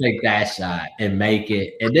just take that shot and make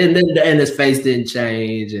it, and then his face didn't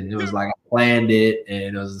change, and it was like I planned it,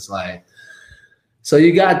 and it was just like. So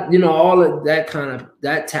you got, you know, all of that kind of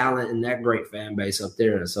that talent and that great fan base up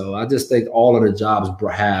there, and so I just think all of the jobs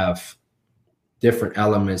have different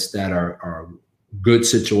elements that are good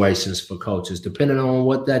situations for coaches, depending on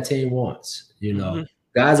what that team wants. You know,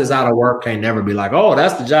 guys that's out of work can't never be like, oh,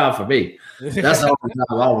 that's the job for me. That's the only job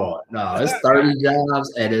I want. No, it's 30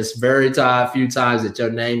 jobs, and it's very few times that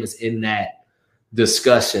your name is in that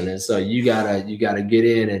discussion. And so you gotta get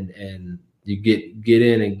in and you get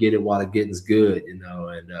in and get it while the getting's good, you know.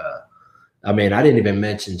 And I mean, I didn't even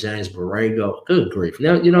mention James Borrego. Good grief.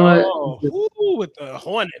 Now, you know what? With the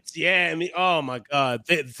Hornets. Yeah, I mean, oh my God.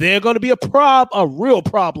 They're gonna be a real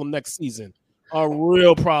problem next season. A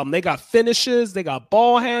real problem. They got finishers, they got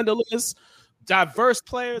ball handlers. Diverse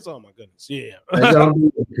players, oh my goodness, yeah.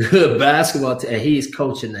 Good basketball team. He's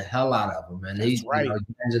coaching the hell out of them, and he's right. You know,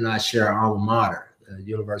 James and I share our alma mater,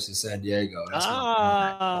 University of San Diego.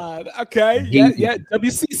 Okay, yeah,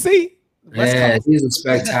 WCC. Yeah, he's a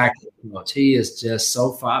spectacular coach. He is just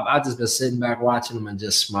so fun. I've just been sitting back watching him and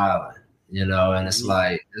just smiling, you know. And it's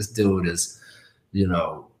like this dude is, you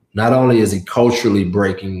know, not only is he culturally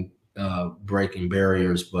breaking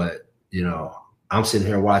barriers, but you know. I'm sitting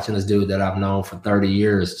here watching this dude that I've known for 30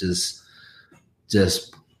 years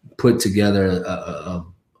just put together a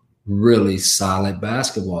really solid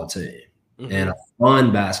basketball team and a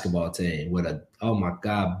fun basketball team with oh my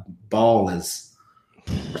God, ball is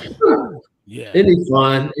any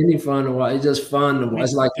fun to watch. It's just fun to watch.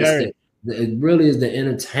 It's like it really is the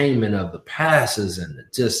entertainment of the passes and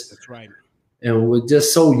that's right. And we're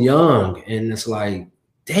just so young, and it's like,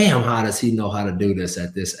 damn, how does he know how to do this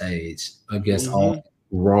at this age against all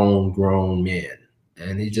grown men?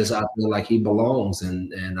 And I feel like he belongs,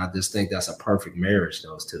 and I just think that's a perfect marriage,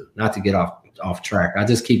 those two. Not to get off track. I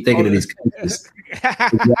just keep thinking of these coaches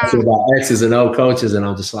about X's and O coaches, and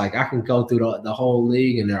I'm just like, I can go through the whole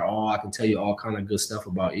league, and I can tell you all kind of good stuff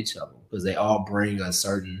about each of them because they all bring a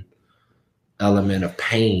certain element of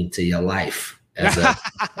pain to your life as an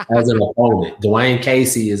opponent. Dwayne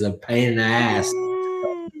Casey is a pain in the ass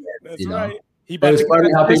That's right. It was funny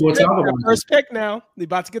how people talk about first pick now. He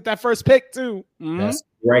about to get that first pick too. Mm-hmm. That's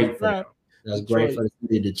great for them. That's great for the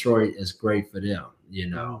city of Detroit. It's great for them,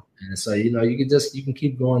 And so, you can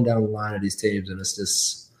keep going down the line of these teams, and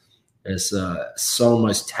it's so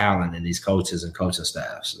much talent in these coaches and coaching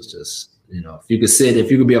staffs. It's just, if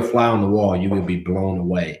you could be a fly on the wall, you would be blown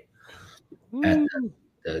away at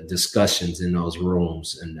the discussions in those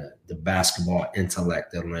rooms and the basketball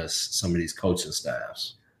intellect that lists some of these coaching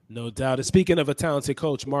staffs. No doubt. And speaking of a talented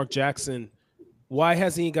coach, Mark Jackson, why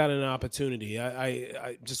hasn't he got an opportunity?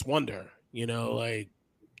 I just wonder, like.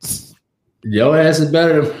 Your ass is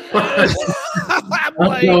better than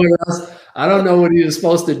I don't know what he was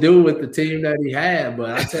supposed to do with the team that he had, but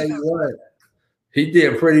I tell you what, he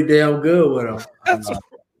did pretty damn good with them.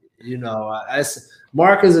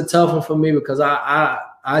 Mark is a tough one for me because I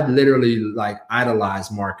literally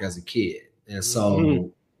idolized Mark as a kid. And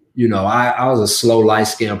so, I was a slow,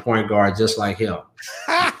 light-skinned point guard just like him.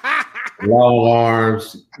 Long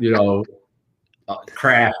arms,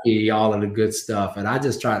 crafty, all of the good stuff. And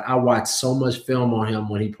I watched so much film on him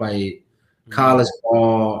when he played college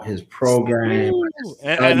ball, his program.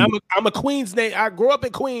 And I'm a Queens native. I grew up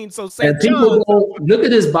in Queens, so people look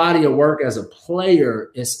at his body of work as a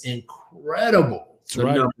player. It's incredible. The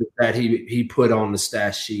numbers that he put on the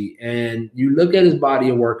stat sheet. And you look at his body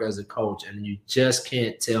of work as a coach, and you just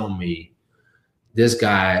can't tell me this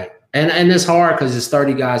guy. And it's hard because there's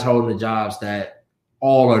 30 guys holding the jobs that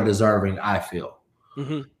all are deserving, I feel.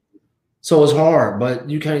 Mm-hmm. So it's hard, but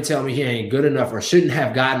you can't tell me he ain't good enough or shouldn't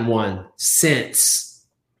have gotten one since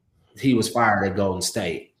he was fired at Golden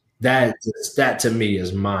State. That to me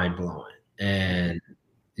is mind-blowing. And,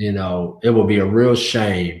 it will be a real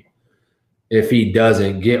shame if he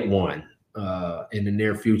doesn't get one in the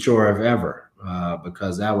near future or if ever,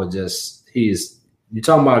 because that would you're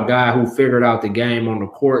talking about a guy who figured out the game on the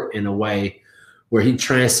court in a way where he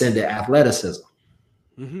transcended athleticism.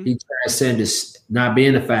 Mm-hmm. He transcended not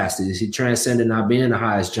being the fastest. He transcended not being the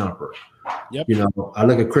highest jumper. Yep. I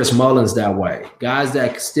look at Chris Mullins that way. Guys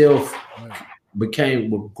that still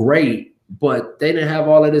became great, but they didn't have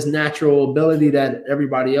all of this natural ability that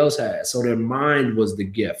everybody else had. So their mind was the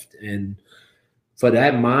gift. And for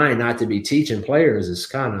that mind not to be teaching players is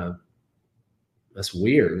that's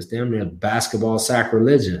weird. It's damn near basketball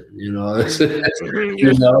sacrilegion, And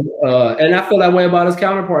I feel that way about his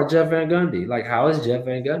counterpart, Jeff Van Gundy. Like, how is Jeff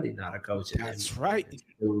Van Gundy not a coach? That's right.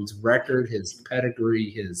 His record, his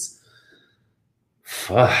pedigree,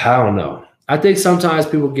 I don't know. I think sometimes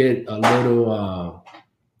people get a little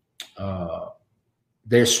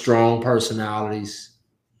they're strong personalities.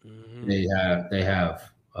 Mm-hmm. They have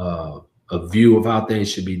a view of how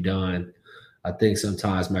things should be done. I think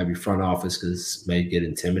sometimes maybe front office may get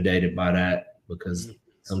intimidated by that because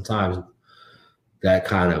sometimes that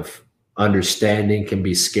kind of understanding can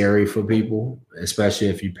be scary for people, especially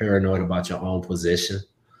if you're paranoid about your own position.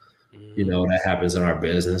 That happens in our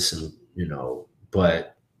business and,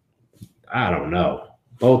 but I don't know.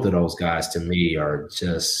 Both of those guys to me are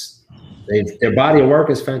just, their body of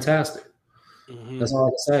work is fantastic. Mm-hmm. That's all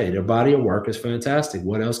I can say. Their body of work is fantastic.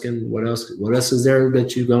 What else is there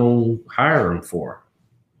that you gonna hire them for?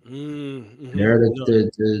 Mm-hmm. They're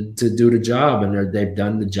to do the job, and they've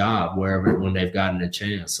done the job when they've gotten a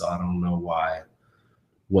chance. So I don't know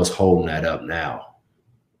what's holding that up now.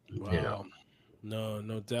 Wow.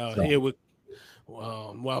 No doubt. So, here with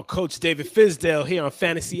Coach David Fizdale here on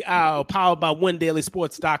Fantasy Isle, powered by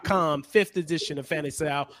OneDailySports.com, 5th edition of Fantasy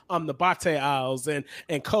Isle. I'm Nabate Isles and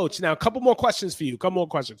Coach. Now, a couple more questions for you.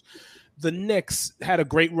 The Knicks had a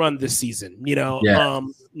great run this season.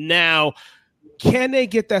 Now, can they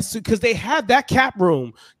get that? Because they have that cap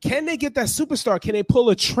room. Can they get that superstar? Can they pull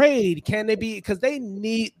a trade? Can they be? Because they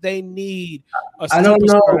need a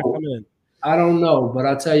superstar. I don't know, but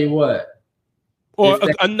I'll tell you what. Or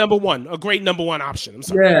a great number one option. I'm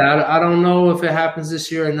sorry. Yeah, I don't know if it happens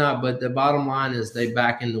this year or not, but the bottom line is they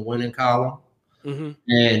back in the winning column, mm-hmm.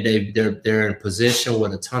 and they're in position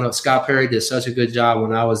with a ton of. Scott Perry did such a good job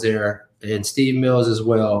when I was there, and Steve Mills as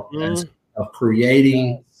well, mm-hmm. of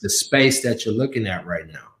creating the space that you're looking at right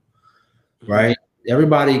now. Mm-hmm. Right?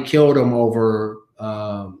 Everybody killed him over.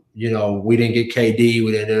 We didn't get KD,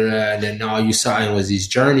 we didn't, and then all you signed was these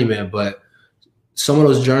journeymen, but some of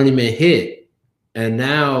those journeymen hit. And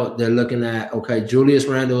now they're looking at, okay, Julius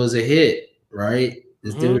Randle is a hit, right?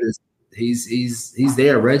 This dude he's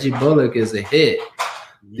there. Reggie Bullock is a hit.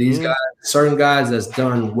 These guys, certain guys that's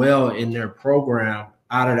done well in their program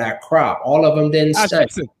out of that crop. All of them didn't stay.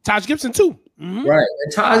 Taj Gibson too. Mm-hmm. Right.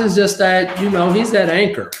 And Taj is just that, he's that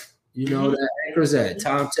anchor. You know, that anchor's at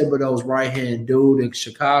Tom Thibodeau's right-hand dude in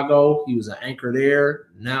Chicago. He was an anchor there.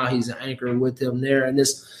 Now he's an anchor with him there.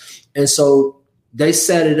 And so they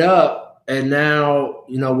set it up. And now,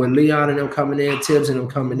 you know, with Leon and them coming in, Tibbs and them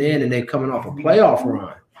coming in, and they coming off a playoff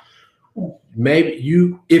run. Maybe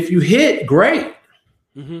if you hit, great.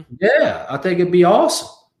 Yeah, I think it'd be awesome.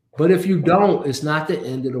 But if you don't, it's not the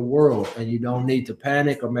end of the world, and you don't need to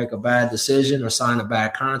panic or make a bad decision or sign a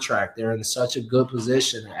bad contract. They're in such a good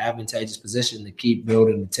position, an advantageous position to keep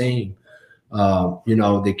building the team. You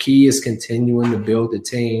know, the key is continuing to build the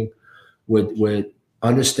team with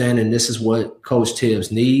understanding this is what Coach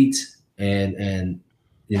Tibbs needs, and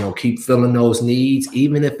you know, keep filling those needs,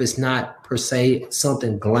 even if it's not per se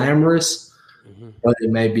something glamorous. But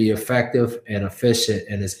it may be effective and efficient,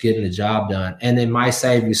 and it's getting the job done. And it might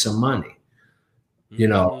save you some money, you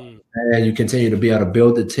know, and you continue to be able to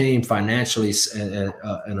build the team financially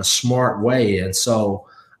in a smart way. And so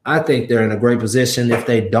I think they're in a great position if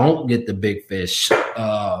they don't get the big fish,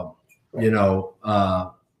 you know.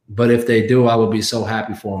 But if they do, I would be so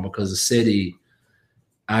happy for them, because the city,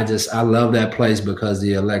 I love that place because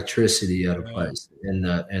the electricity of the place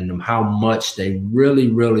and how much they really,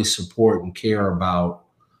 really support and care about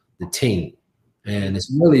the team. And it's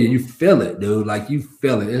really, you feel it, dude. Like, you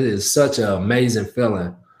feel it. It is such an amazing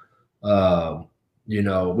feeling. You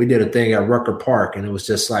know, we did a thing at Rucker Park, and it was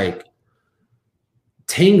just like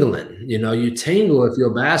tingling. You know, you tingle if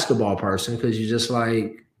you're a basketball person, because you're just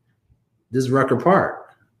like, this is Rucker Park.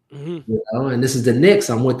 You know, and this is the Knicks.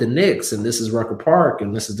 I'm with the Knicks, and this is Rucker Park,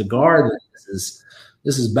 and this is the Garden. This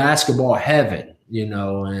is basketball heaven, you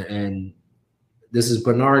know, and this is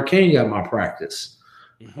Bernard King at my practice,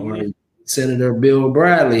 or Senator Bill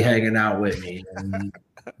Bradley hanging out with me, and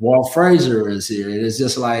Walt Frazier is here. It's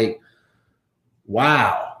just like,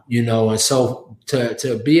 wow, you know. And so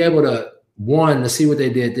to be able to see what they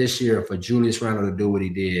did this year, for Julius Randle to do what he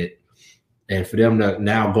did, and for them to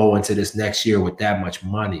now go into this next year with that much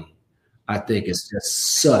money, I think it's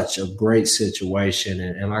just such a great situation.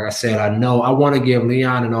 And like I said, I want to give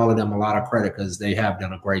Leon and all of them a lot of credit, because they have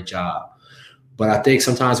done a great job. But I think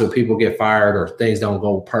sometimes when people get fired or things don't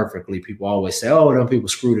go perfectly, people always say, oh, them people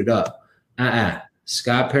screwed it up.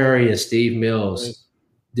 Scott Perry and Steve Mills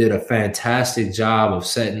did a fantastic job of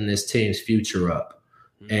setting this team's future up.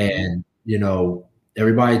 And, you know,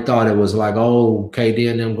 everybody thought it was like, oh, KD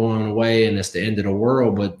and them going away and it's the end of the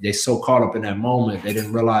world. But they so caught up in that moment, they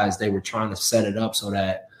didn't realize they were trying to set it up so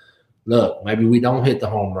that, look, maybe we don't hit the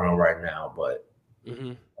home run right now, but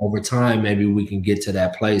over time, maybe we can get to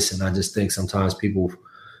that place. And I just think sometimes people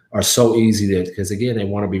are so easy to, because again, they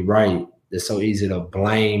want to be right. They're so easy to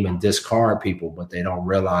blame and discard people, but they don't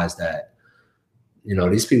realize that, you know,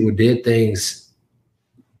 these people did things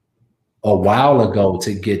a while ago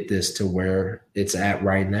to get this to where it's at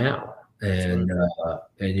right now. And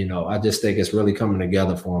you know, I just think it's really coming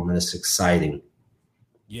together for him, and it's exciting.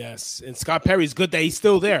 Yes. And Scott Perry's good that he's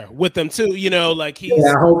still there with them too, you know, like he's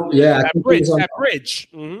that bridge.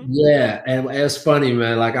 Yeah. And it's funny,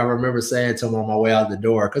 man. Like, I remember saying to him on my way out the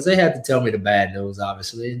door, because they had to tell me the bad news,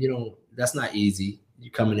 obviously. You know, that's not easy.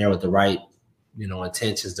 You come in there with the right, you know,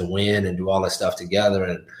 intentions to win and do all that stuff together.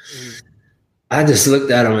 And I just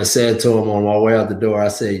looked at him and said to him on my way out the door, I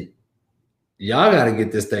said, y'all got to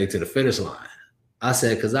get this thing to the finish line. I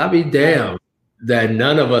said, because I'll be damned that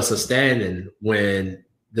none of us are standing when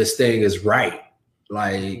this thing is right.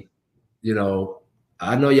 Like, you know,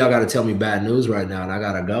 I know y'all got to tell me bad news right now and I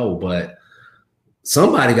got to go, but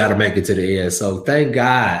somebody got to make it to the end. So thank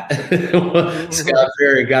God Scott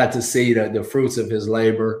Perry got to see the fruits of his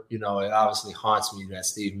labor. You know, it obviously haunts me that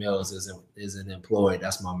Steve Mills isn't employed.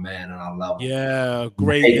 That's my man, and I love him. Yeah,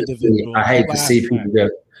 great individual. I hate to see people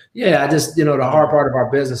get – I just, you know, the hard part of our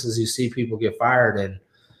business is you see people get fired, and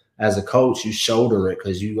as a coach, you shoulder it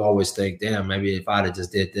because you always think, damn, maybe if I'd have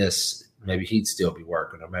just did this, maybe he'd still be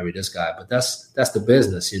working, or maybe this guy. But that's the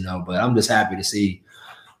business, you know. But I'm just happy to see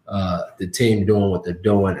the team doing what they're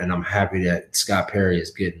doing, and I'm happy that Scott Perry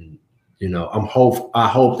is getting, you know, I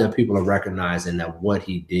hope that people are recognizing that what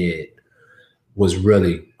he did was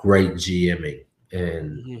really great GMing,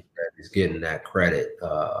 and that he's getting that credit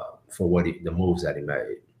for the moves that he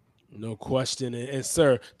made. No question. And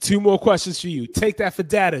sir, 2 more questions for you. Take that for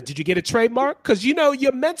data. Did you get a trademark? Because, you know,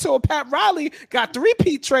 your mentor, Pat Riley, got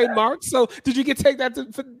 3-peat trademarks. So did you take that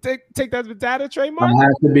for data trademark? I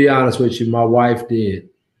have to be honest with you. My wife did.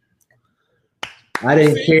 I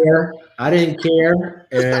didn't care.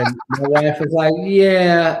 And my wife was like,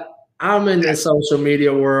 yeah, I'm in the social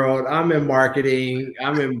media world. I'm in marketing.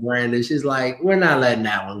 I'm in branding. She's like, we're not letting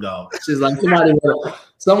that one go. She's like,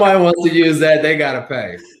 somebody wants to use that. They got to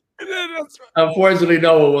pay. Unfortunately,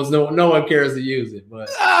 no one cares to use it. But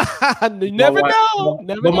you never know.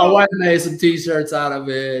 My wife made some T-shirts out of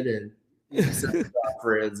it, and sent it to our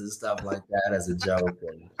friends and stuff like that as a joke.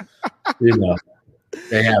 And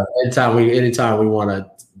they have anytime we want to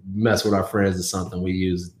mess with our friends or something, we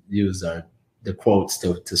use the quotes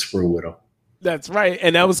to screw with them. That's right,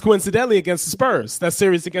 and that was coincidentally against the Spurs. That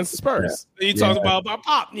series against the Spurs. Yeah. You talk about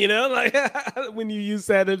Pop, like when you use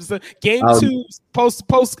that as a game 2 post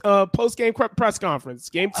game press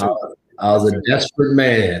conference. Game 2. I was a desperate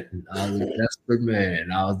man. I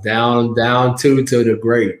was down 2 to the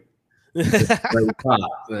great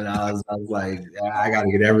Pop, and I was like, I got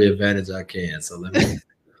to get every advantage I can. So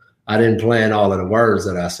I didn't plan all of the words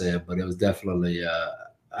that I said, but it was definitely.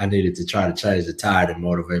 I needed to try to change the tide and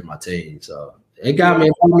motivate my team. So it got me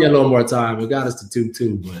a little more time. It got us to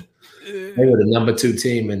 2-2, but they were the number 2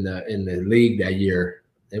 team in the league that year.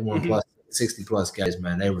 They won 60+ games,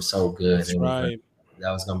 man. They were so good. That's right.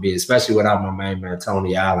 That was going to be, especially without my main man,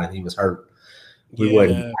 Tony Allen. He was hurt.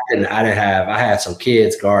 I had some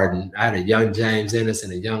kids guarding. I had a young James Ennis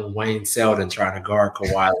and a young Wayne Selden trying to guard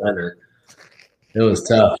Kawhi Leonard. It was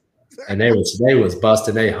tough. And they was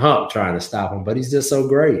busting their hump trying to stop him, but he's just so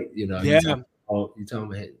great, You told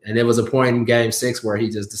me, and there was a point in Game 6 where he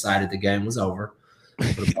just decided the game was over.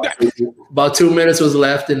 About 2 minutes was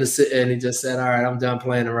left, and he just said, "All right, I'm done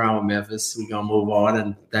playing around with Memphis. We're gonna move on,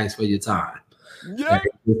 and thanks for your time." Yeah,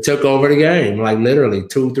 he took over the game, like literally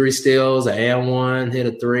 2-3 steals, an and one, hit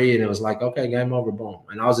a 3, and it was like, okay, game over, boom.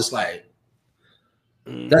 And I was just like,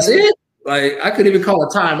 "That's it." Like I couldn't even call a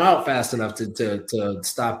timeout fast enough to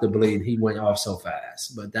stop the bleed. He went off so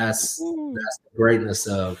fast, but that's the greatness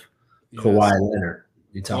of Kawhi Leonard.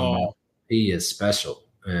 You talking about? He is special,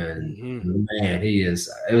 and man, he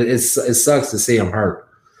is. It sucks to see him hurt.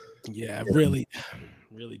 Yeah, it really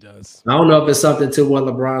does. I don't know if it's something to what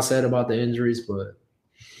LeBron said about the injuries, but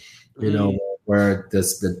where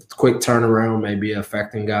the quick turnaround may be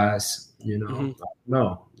affecting guys.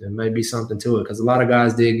 No, there may be something to it because a lot of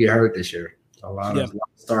guys did get hurt this year. A lot of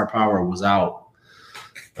star power was out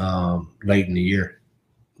late in the year.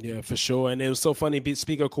 Yeah, for sure. And it was so funny.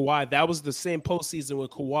 Speaking of Kawhi, that was the same postseason where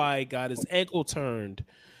Kawhi got his ankle turned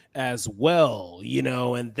as well,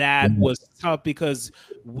 and that was tough because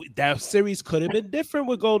that series could have been different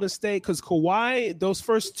with Golden State because Kawhi, those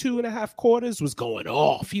first 2.5 quarters was going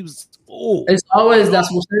off. He was It's always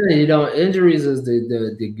that's what I'm saying. Injuries is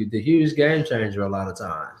the huge game changer a lot of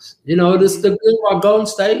times. This the thing about Golden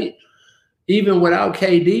State, even without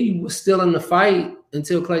KD, was still in the fight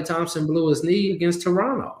until Klay Thompson blew his knee against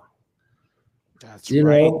Toronto. That's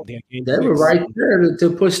right. They were right there to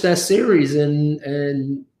push that series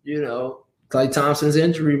and Klay Thompson's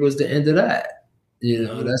injury was the end of that.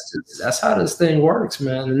 That's how this thing works,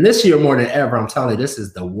 man. And this year more than ever, I'm telling you, this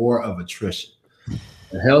is the war of attrition.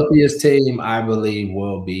 The healthiest team, I believe,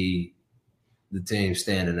 will be the team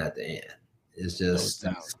standing at the end. It's just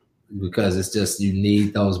because it's just you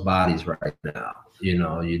need those bodies right now.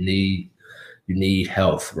 You need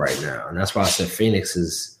health right now, and that's why I said Phoenix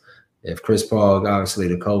is. If Chris Paul, obviously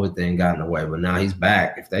the COVID thing got in the way, but now he's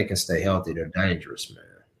back. If they can stay healthy, they're dangerous, man.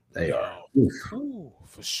 They are. Ooh,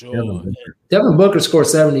 for sure. Devin Booker scored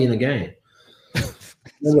 70 in a game.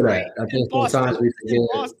 Remember that. I think sometimes we forget.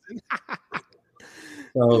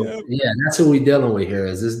 So, that's who we're dealing with here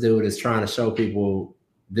is this dude is trying to show people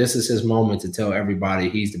this is his moment to tell everybody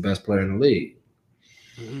he's the best player in the league.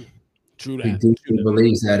 Mm-hmm. True that. He deeply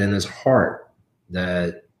believes that in his heart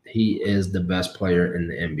that he is the best player in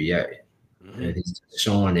the NBA. Mm-hmm. And he's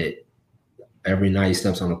showing it every night he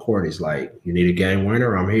steps on the court. He's like, you need a game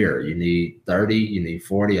winner? I'm here. You need 30, you need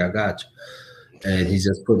 40, I got you. And he's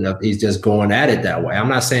just going at it that way. I'm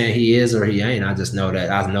not saying he is or he ain't. I know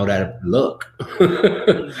that look.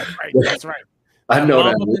 That's right. I know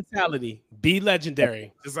Mamba that mentality. Be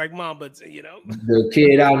legendary. Just like Mamba, The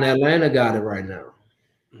kid out in Atlanta got it right now.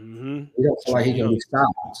 Mm-hmm. He looks like he can be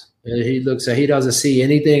stopped. And he doesn't see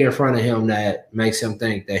anything in front of him that makes him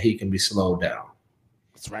think that he can be slowed down.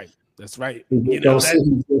 That's right. He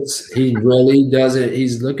really doesn't.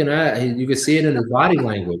 He's looking at. You can see it in his body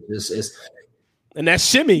language. And that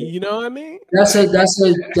shimmy, you know what I mean? That's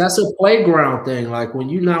a playground thing. Like when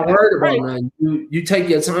you're not worried about nothing, you take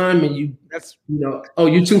your time and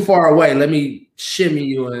you're too far away. Let me shimmy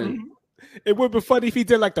you in. Mm-hmm. It would be funny if he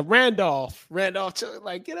did like the Randolph,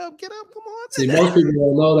 like get up, come on. See, most people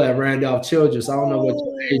don't know that Randolph Childress. I don't know what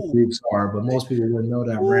your age groups are, but most people wouldn't know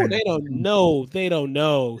that. Randolph. They don't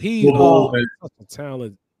know. He's such a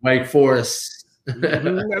talent. Wake Forest.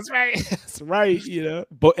 That's right. That's right. You know,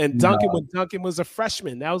 but and Duncan, when Duncan was a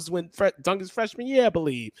freshman, that was when Duncan's freshman year, I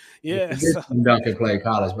believe. Yeah. So. Duncan played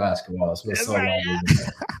college basketball. So it's so long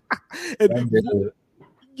ago.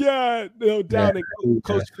 Yeah, no doubt.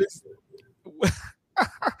 Coach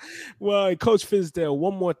well, Coach Fizdale,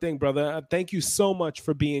 one more thing, brother. Thank you so much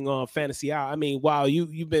for being on Fantasy Hour. I mean, wow,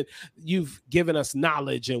 you've given us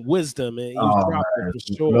knowledge and wisdom, and you've dropped it for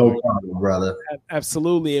sure. No problem, brother.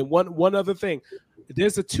 Absolutely. And one other thing.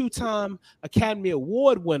 There's a 2-time Academy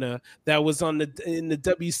Award winner that was in the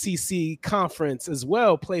WCC conference as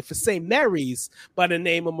well, played for St. Mary's by the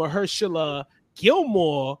name of Mahershala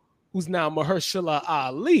Gilmore, who's now Mahershala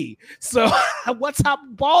Ali. So what type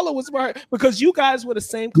of baller was Mahershala? Because you guys were the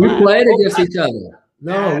same class. We played against each other.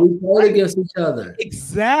 No, we played against each other.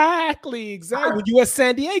 Exactly. When you were at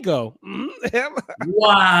San Diego.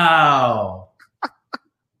 Wow.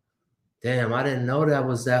 Damn, I didn't know that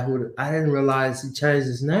was that who. I didn't realize he changed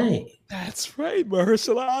his name. That's right,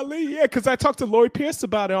 Mahershala Ali. Yeah, because I talked to Lloyd Pierce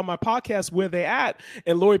about it on my podcast, Where They At,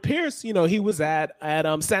 and Lloyd Pierce, you know, he was at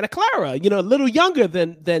Santa Clara, you know, a little younger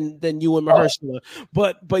than you and Mahershala.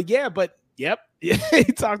 But yep. Yeah, he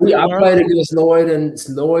talked. I played against Lloyd, and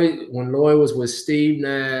when Lloyd was with Steve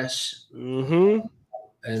Nash, and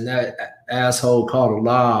that asshole caught a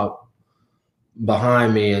lob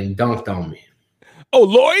behind me and dunked on me. Oh,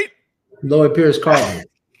 Lloyd Pierce caught me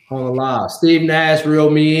on the lob. Steve Nash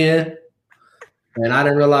reeled me in, and I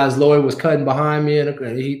didn't realize Lloyd was cutting behind me,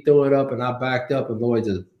 and he threw it up, and I backed up, and Lloyd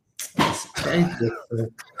just changed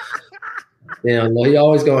it. Damn, he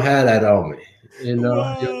always gonna have that on me, you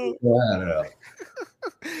know.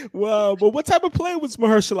 Wow, but what type of player was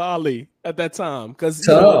Mahershala Ali at that time? Because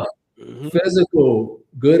tough, physical,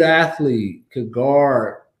 good athlete, could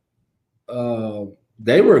guard.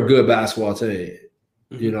 They were a good basketball team,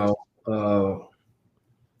 you know.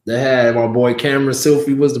 They had my boy Cameron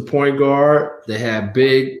Silphy was the point guard. They had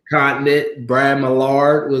Big Continent. Brad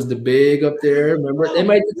Millard was the big up there. Remember, they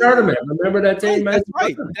made the tournament. Remember that team?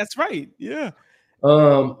 That's right. Yeah.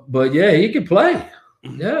 But yeah, he can play.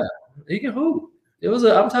 Yeah, he can hoop. It was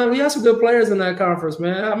I'm telling you, we had some good players in that conference,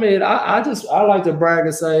 man. I mean, I like to brag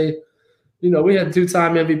and say, you know, we had a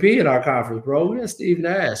 2-time MVP in our conference, bro. We had Steve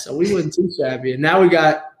Nash, so we wasn't too shabby. And now we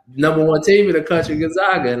got number 1 team in the country,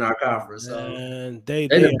 Gonzaga, in our conference. So and they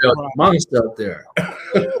built a monster up there.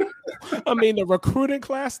 I mean, the recruiting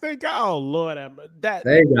class they got. Oh Lord,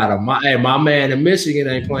 they got my man in Michigan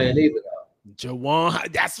ain't playing either though.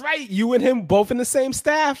 Jawan, that's right. You and him both in the same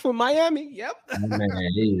staff with Miami. Yep. Man,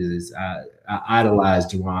 he is. I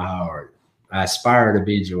idolize Juwan Howard. I aspire to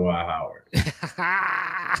be Juwan Howard. That's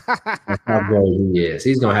how great he is.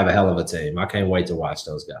 He's gonna have a hell of a team. I can't wait to watch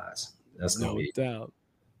those guys. That's gonna be doubt.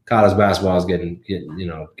 College basketball is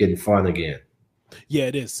getting fun again. Yeah,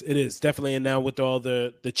 it is. It is definitely. And now with all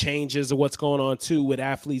the changes of what's going on too, with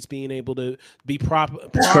athletes being able to be proper.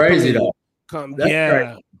 It's crazy though. That's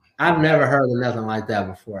crazy. I've never heard of nothing like that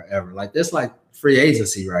before ever. Like this, like free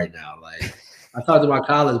agency right now. Like I talked to my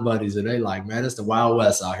college buddies and they like, man, it's the Wild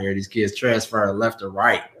West out here. These kids transfer left or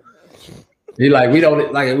right. They like, they don't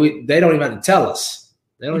even have to tell us.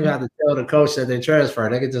 They don't even have to tell the coach that they transfer.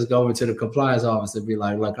 They can just go into the compliance office and be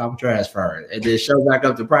like, look, I'm transferring. And then show back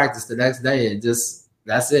up to practice the next day and just,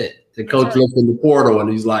 that's it. The coach looks in the portal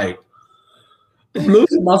and he's like, I'm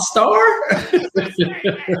losing my star?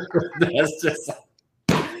 That's just...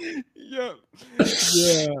 Yeah.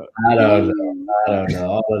 I don't know.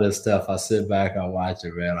 All of this stuff, I sit back, I watch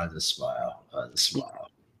it, man. I just smile.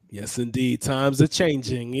 Yes, indeed. Times are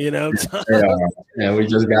changing, you know. And we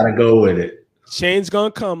just got to go with it. Change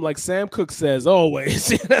gonna come, like Sam Cooke says,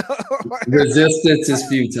 always. You know? Resistance is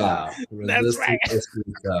futile. That's right. Is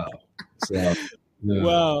futile. So, yeah.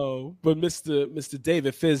 Wow. But Mr.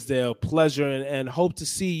 David Fizdale, pleasure and hope to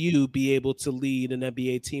see you be able to lead an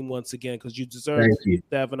NBA team once again, because you deserve to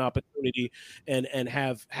have an opportunity and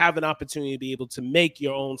have an opportunity to be able to make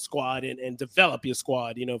your own squad and develop your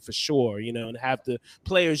squad, you know, for sure, you know, and have the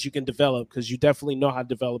players you can develop, because you definitely know how to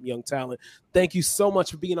develop young talent. Thank you so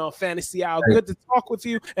much for being on Fantasy Hour. Good to talk with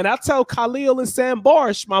you. And I'll tell Khalil and Sam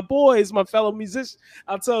Barsh, my boys, my fellow musicians,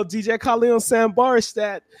 I'll tell DJ Khalil and Sam Barsh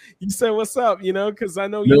that you said what's up, you know, because I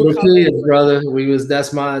know you little kids, brother.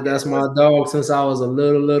 That's my dog since I was a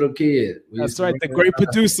little kid. That's right, the great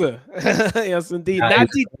producer. Yes, indeed.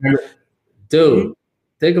 Dude,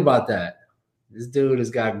 think about that. This dude has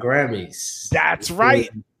got Grammys. That's right.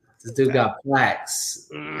 This dude got plaques.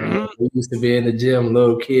 We used to be in the gym,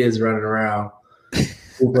 little kids running around,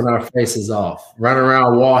 whooping our faces off, running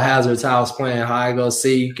around Wall Hazard's house playing hide go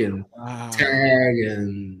seek and tag,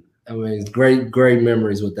 and I mean, it's great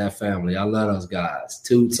memories with that family. I love those guys.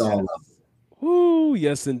 Toots, all of them. Ooh,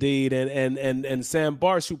 yes, indeed. And Sam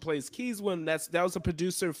Barsh, who plays keys when that was a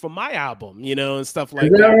producer for my album, and stuff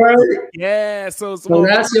like that. Right? Yeah. So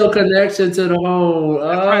that's your connection to the whole.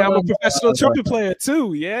 Right. I'm a professional trumpet player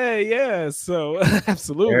too. Yeah. So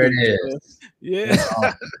absolutely. There it is. Yeah.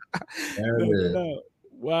 Awesome. There it is.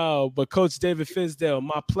 Wow. But Coach David Finsdale,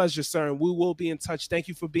 my pleasure, sir. And we will be in touch. Thank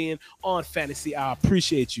you for being on Fantasy Hour. I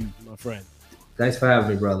appreciate you, my friend. Thanks for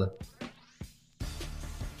having me, brother.